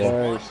so it is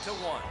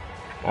 1-1.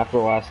 After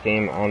the last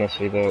game,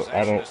 honestly though,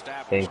 I don't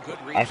think.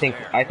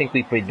 I think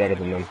we played better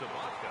than them.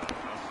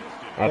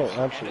 Oh,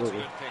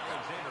 absolutely.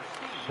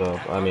 So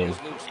I mean,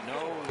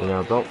 you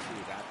know,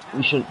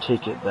 we shouldn't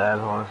take it that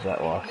hard as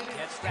that loss.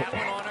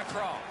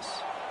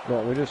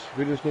 No, we just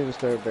need to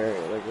start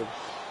burying it. Like it's...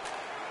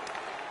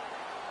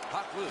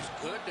 Puck loose,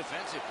 good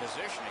defensive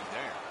positioning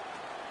there.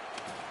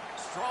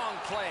 Strong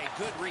play,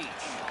 good reach.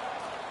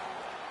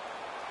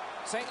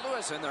 St.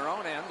 Louis in their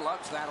own end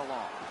lugs that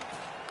along.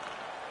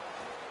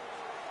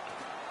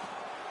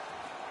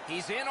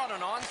 He's in on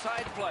an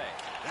onside play.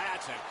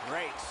 That's a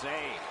great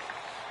save.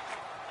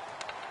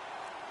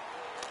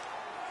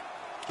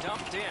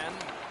 Dumped in.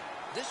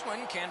 This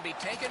one can be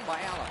taken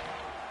by Allen.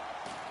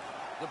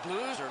 The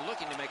Blues are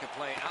looking to make a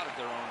play out of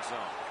their own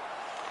zone.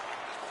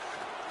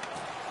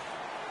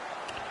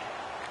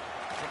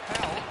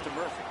 Propelled to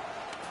Murphy.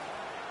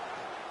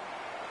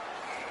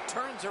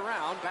 Turns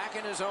around back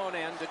in his own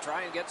end to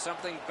try and get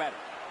something better.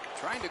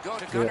 Trying to go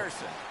to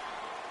Gunnarsson.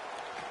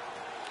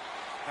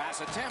 Pass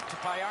attempt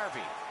by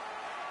Arvey.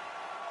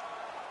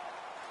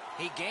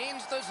 He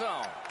gains the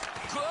zone.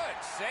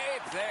 Good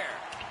save there.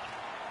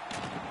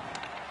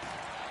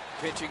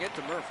 Pitching it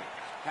to Murphy.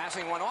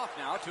 Passing one off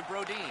now to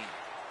Brodin.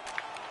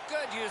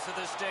 Good use of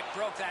the stick.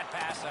 Broke that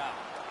pass out.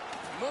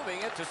 Moving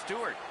it to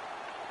Stewart.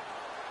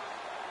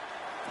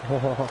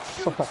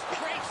 Shoots.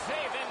 Great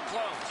save in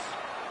close.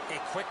 A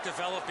quick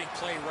developing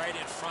play right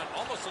in front.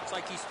 Almost looks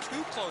like he's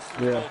too close to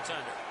the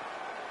goaltender.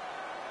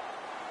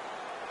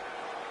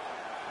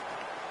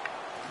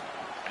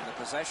 And the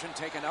possession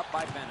taken up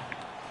by Bennett.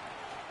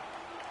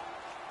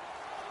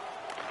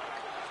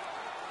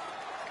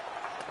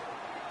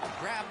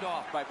 Grabbed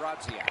off by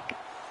Brodziak.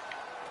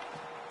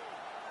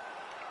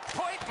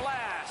 Point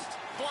blast.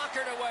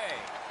 Blockered away.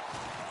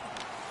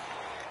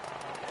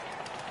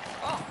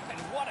 Oh, and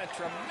what a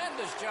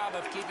tremendous job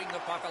of keeping the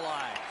puck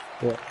alive.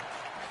 Yeah.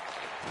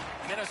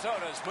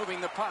 Minnesota's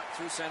moving the puck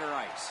through center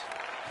ice.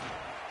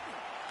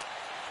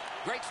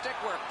 Great stick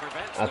work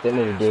prevents At the end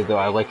of the day, though,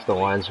 I liked the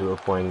lines we were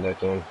playing that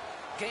game.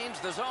 Gains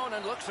the zone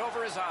and looks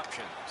over his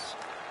options.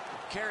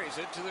 Carries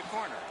it to the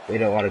corner. We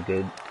had a lot of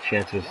good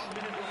chances.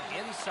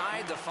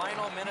 Inside the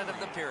final minute of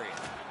the period.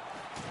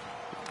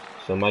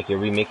 So, Mike, are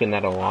we making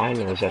that a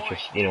line, or is that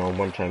just, you know, a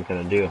one-time kind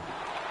of deal?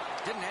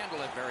 Didn't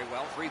handle it very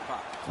well. Free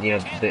puck. You know,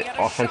 the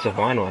offensive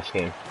line last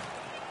game.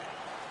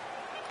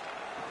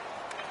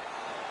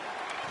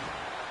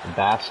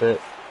 Bassett,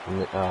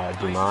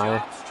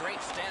 Dumais.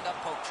 Straight stand-up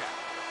poke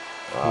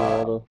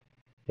check.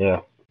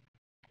 Yeah.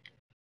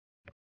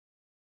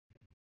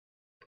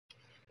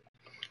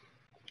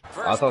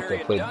 I thought they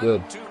played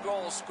good. 2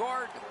 goals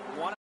scored.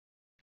 1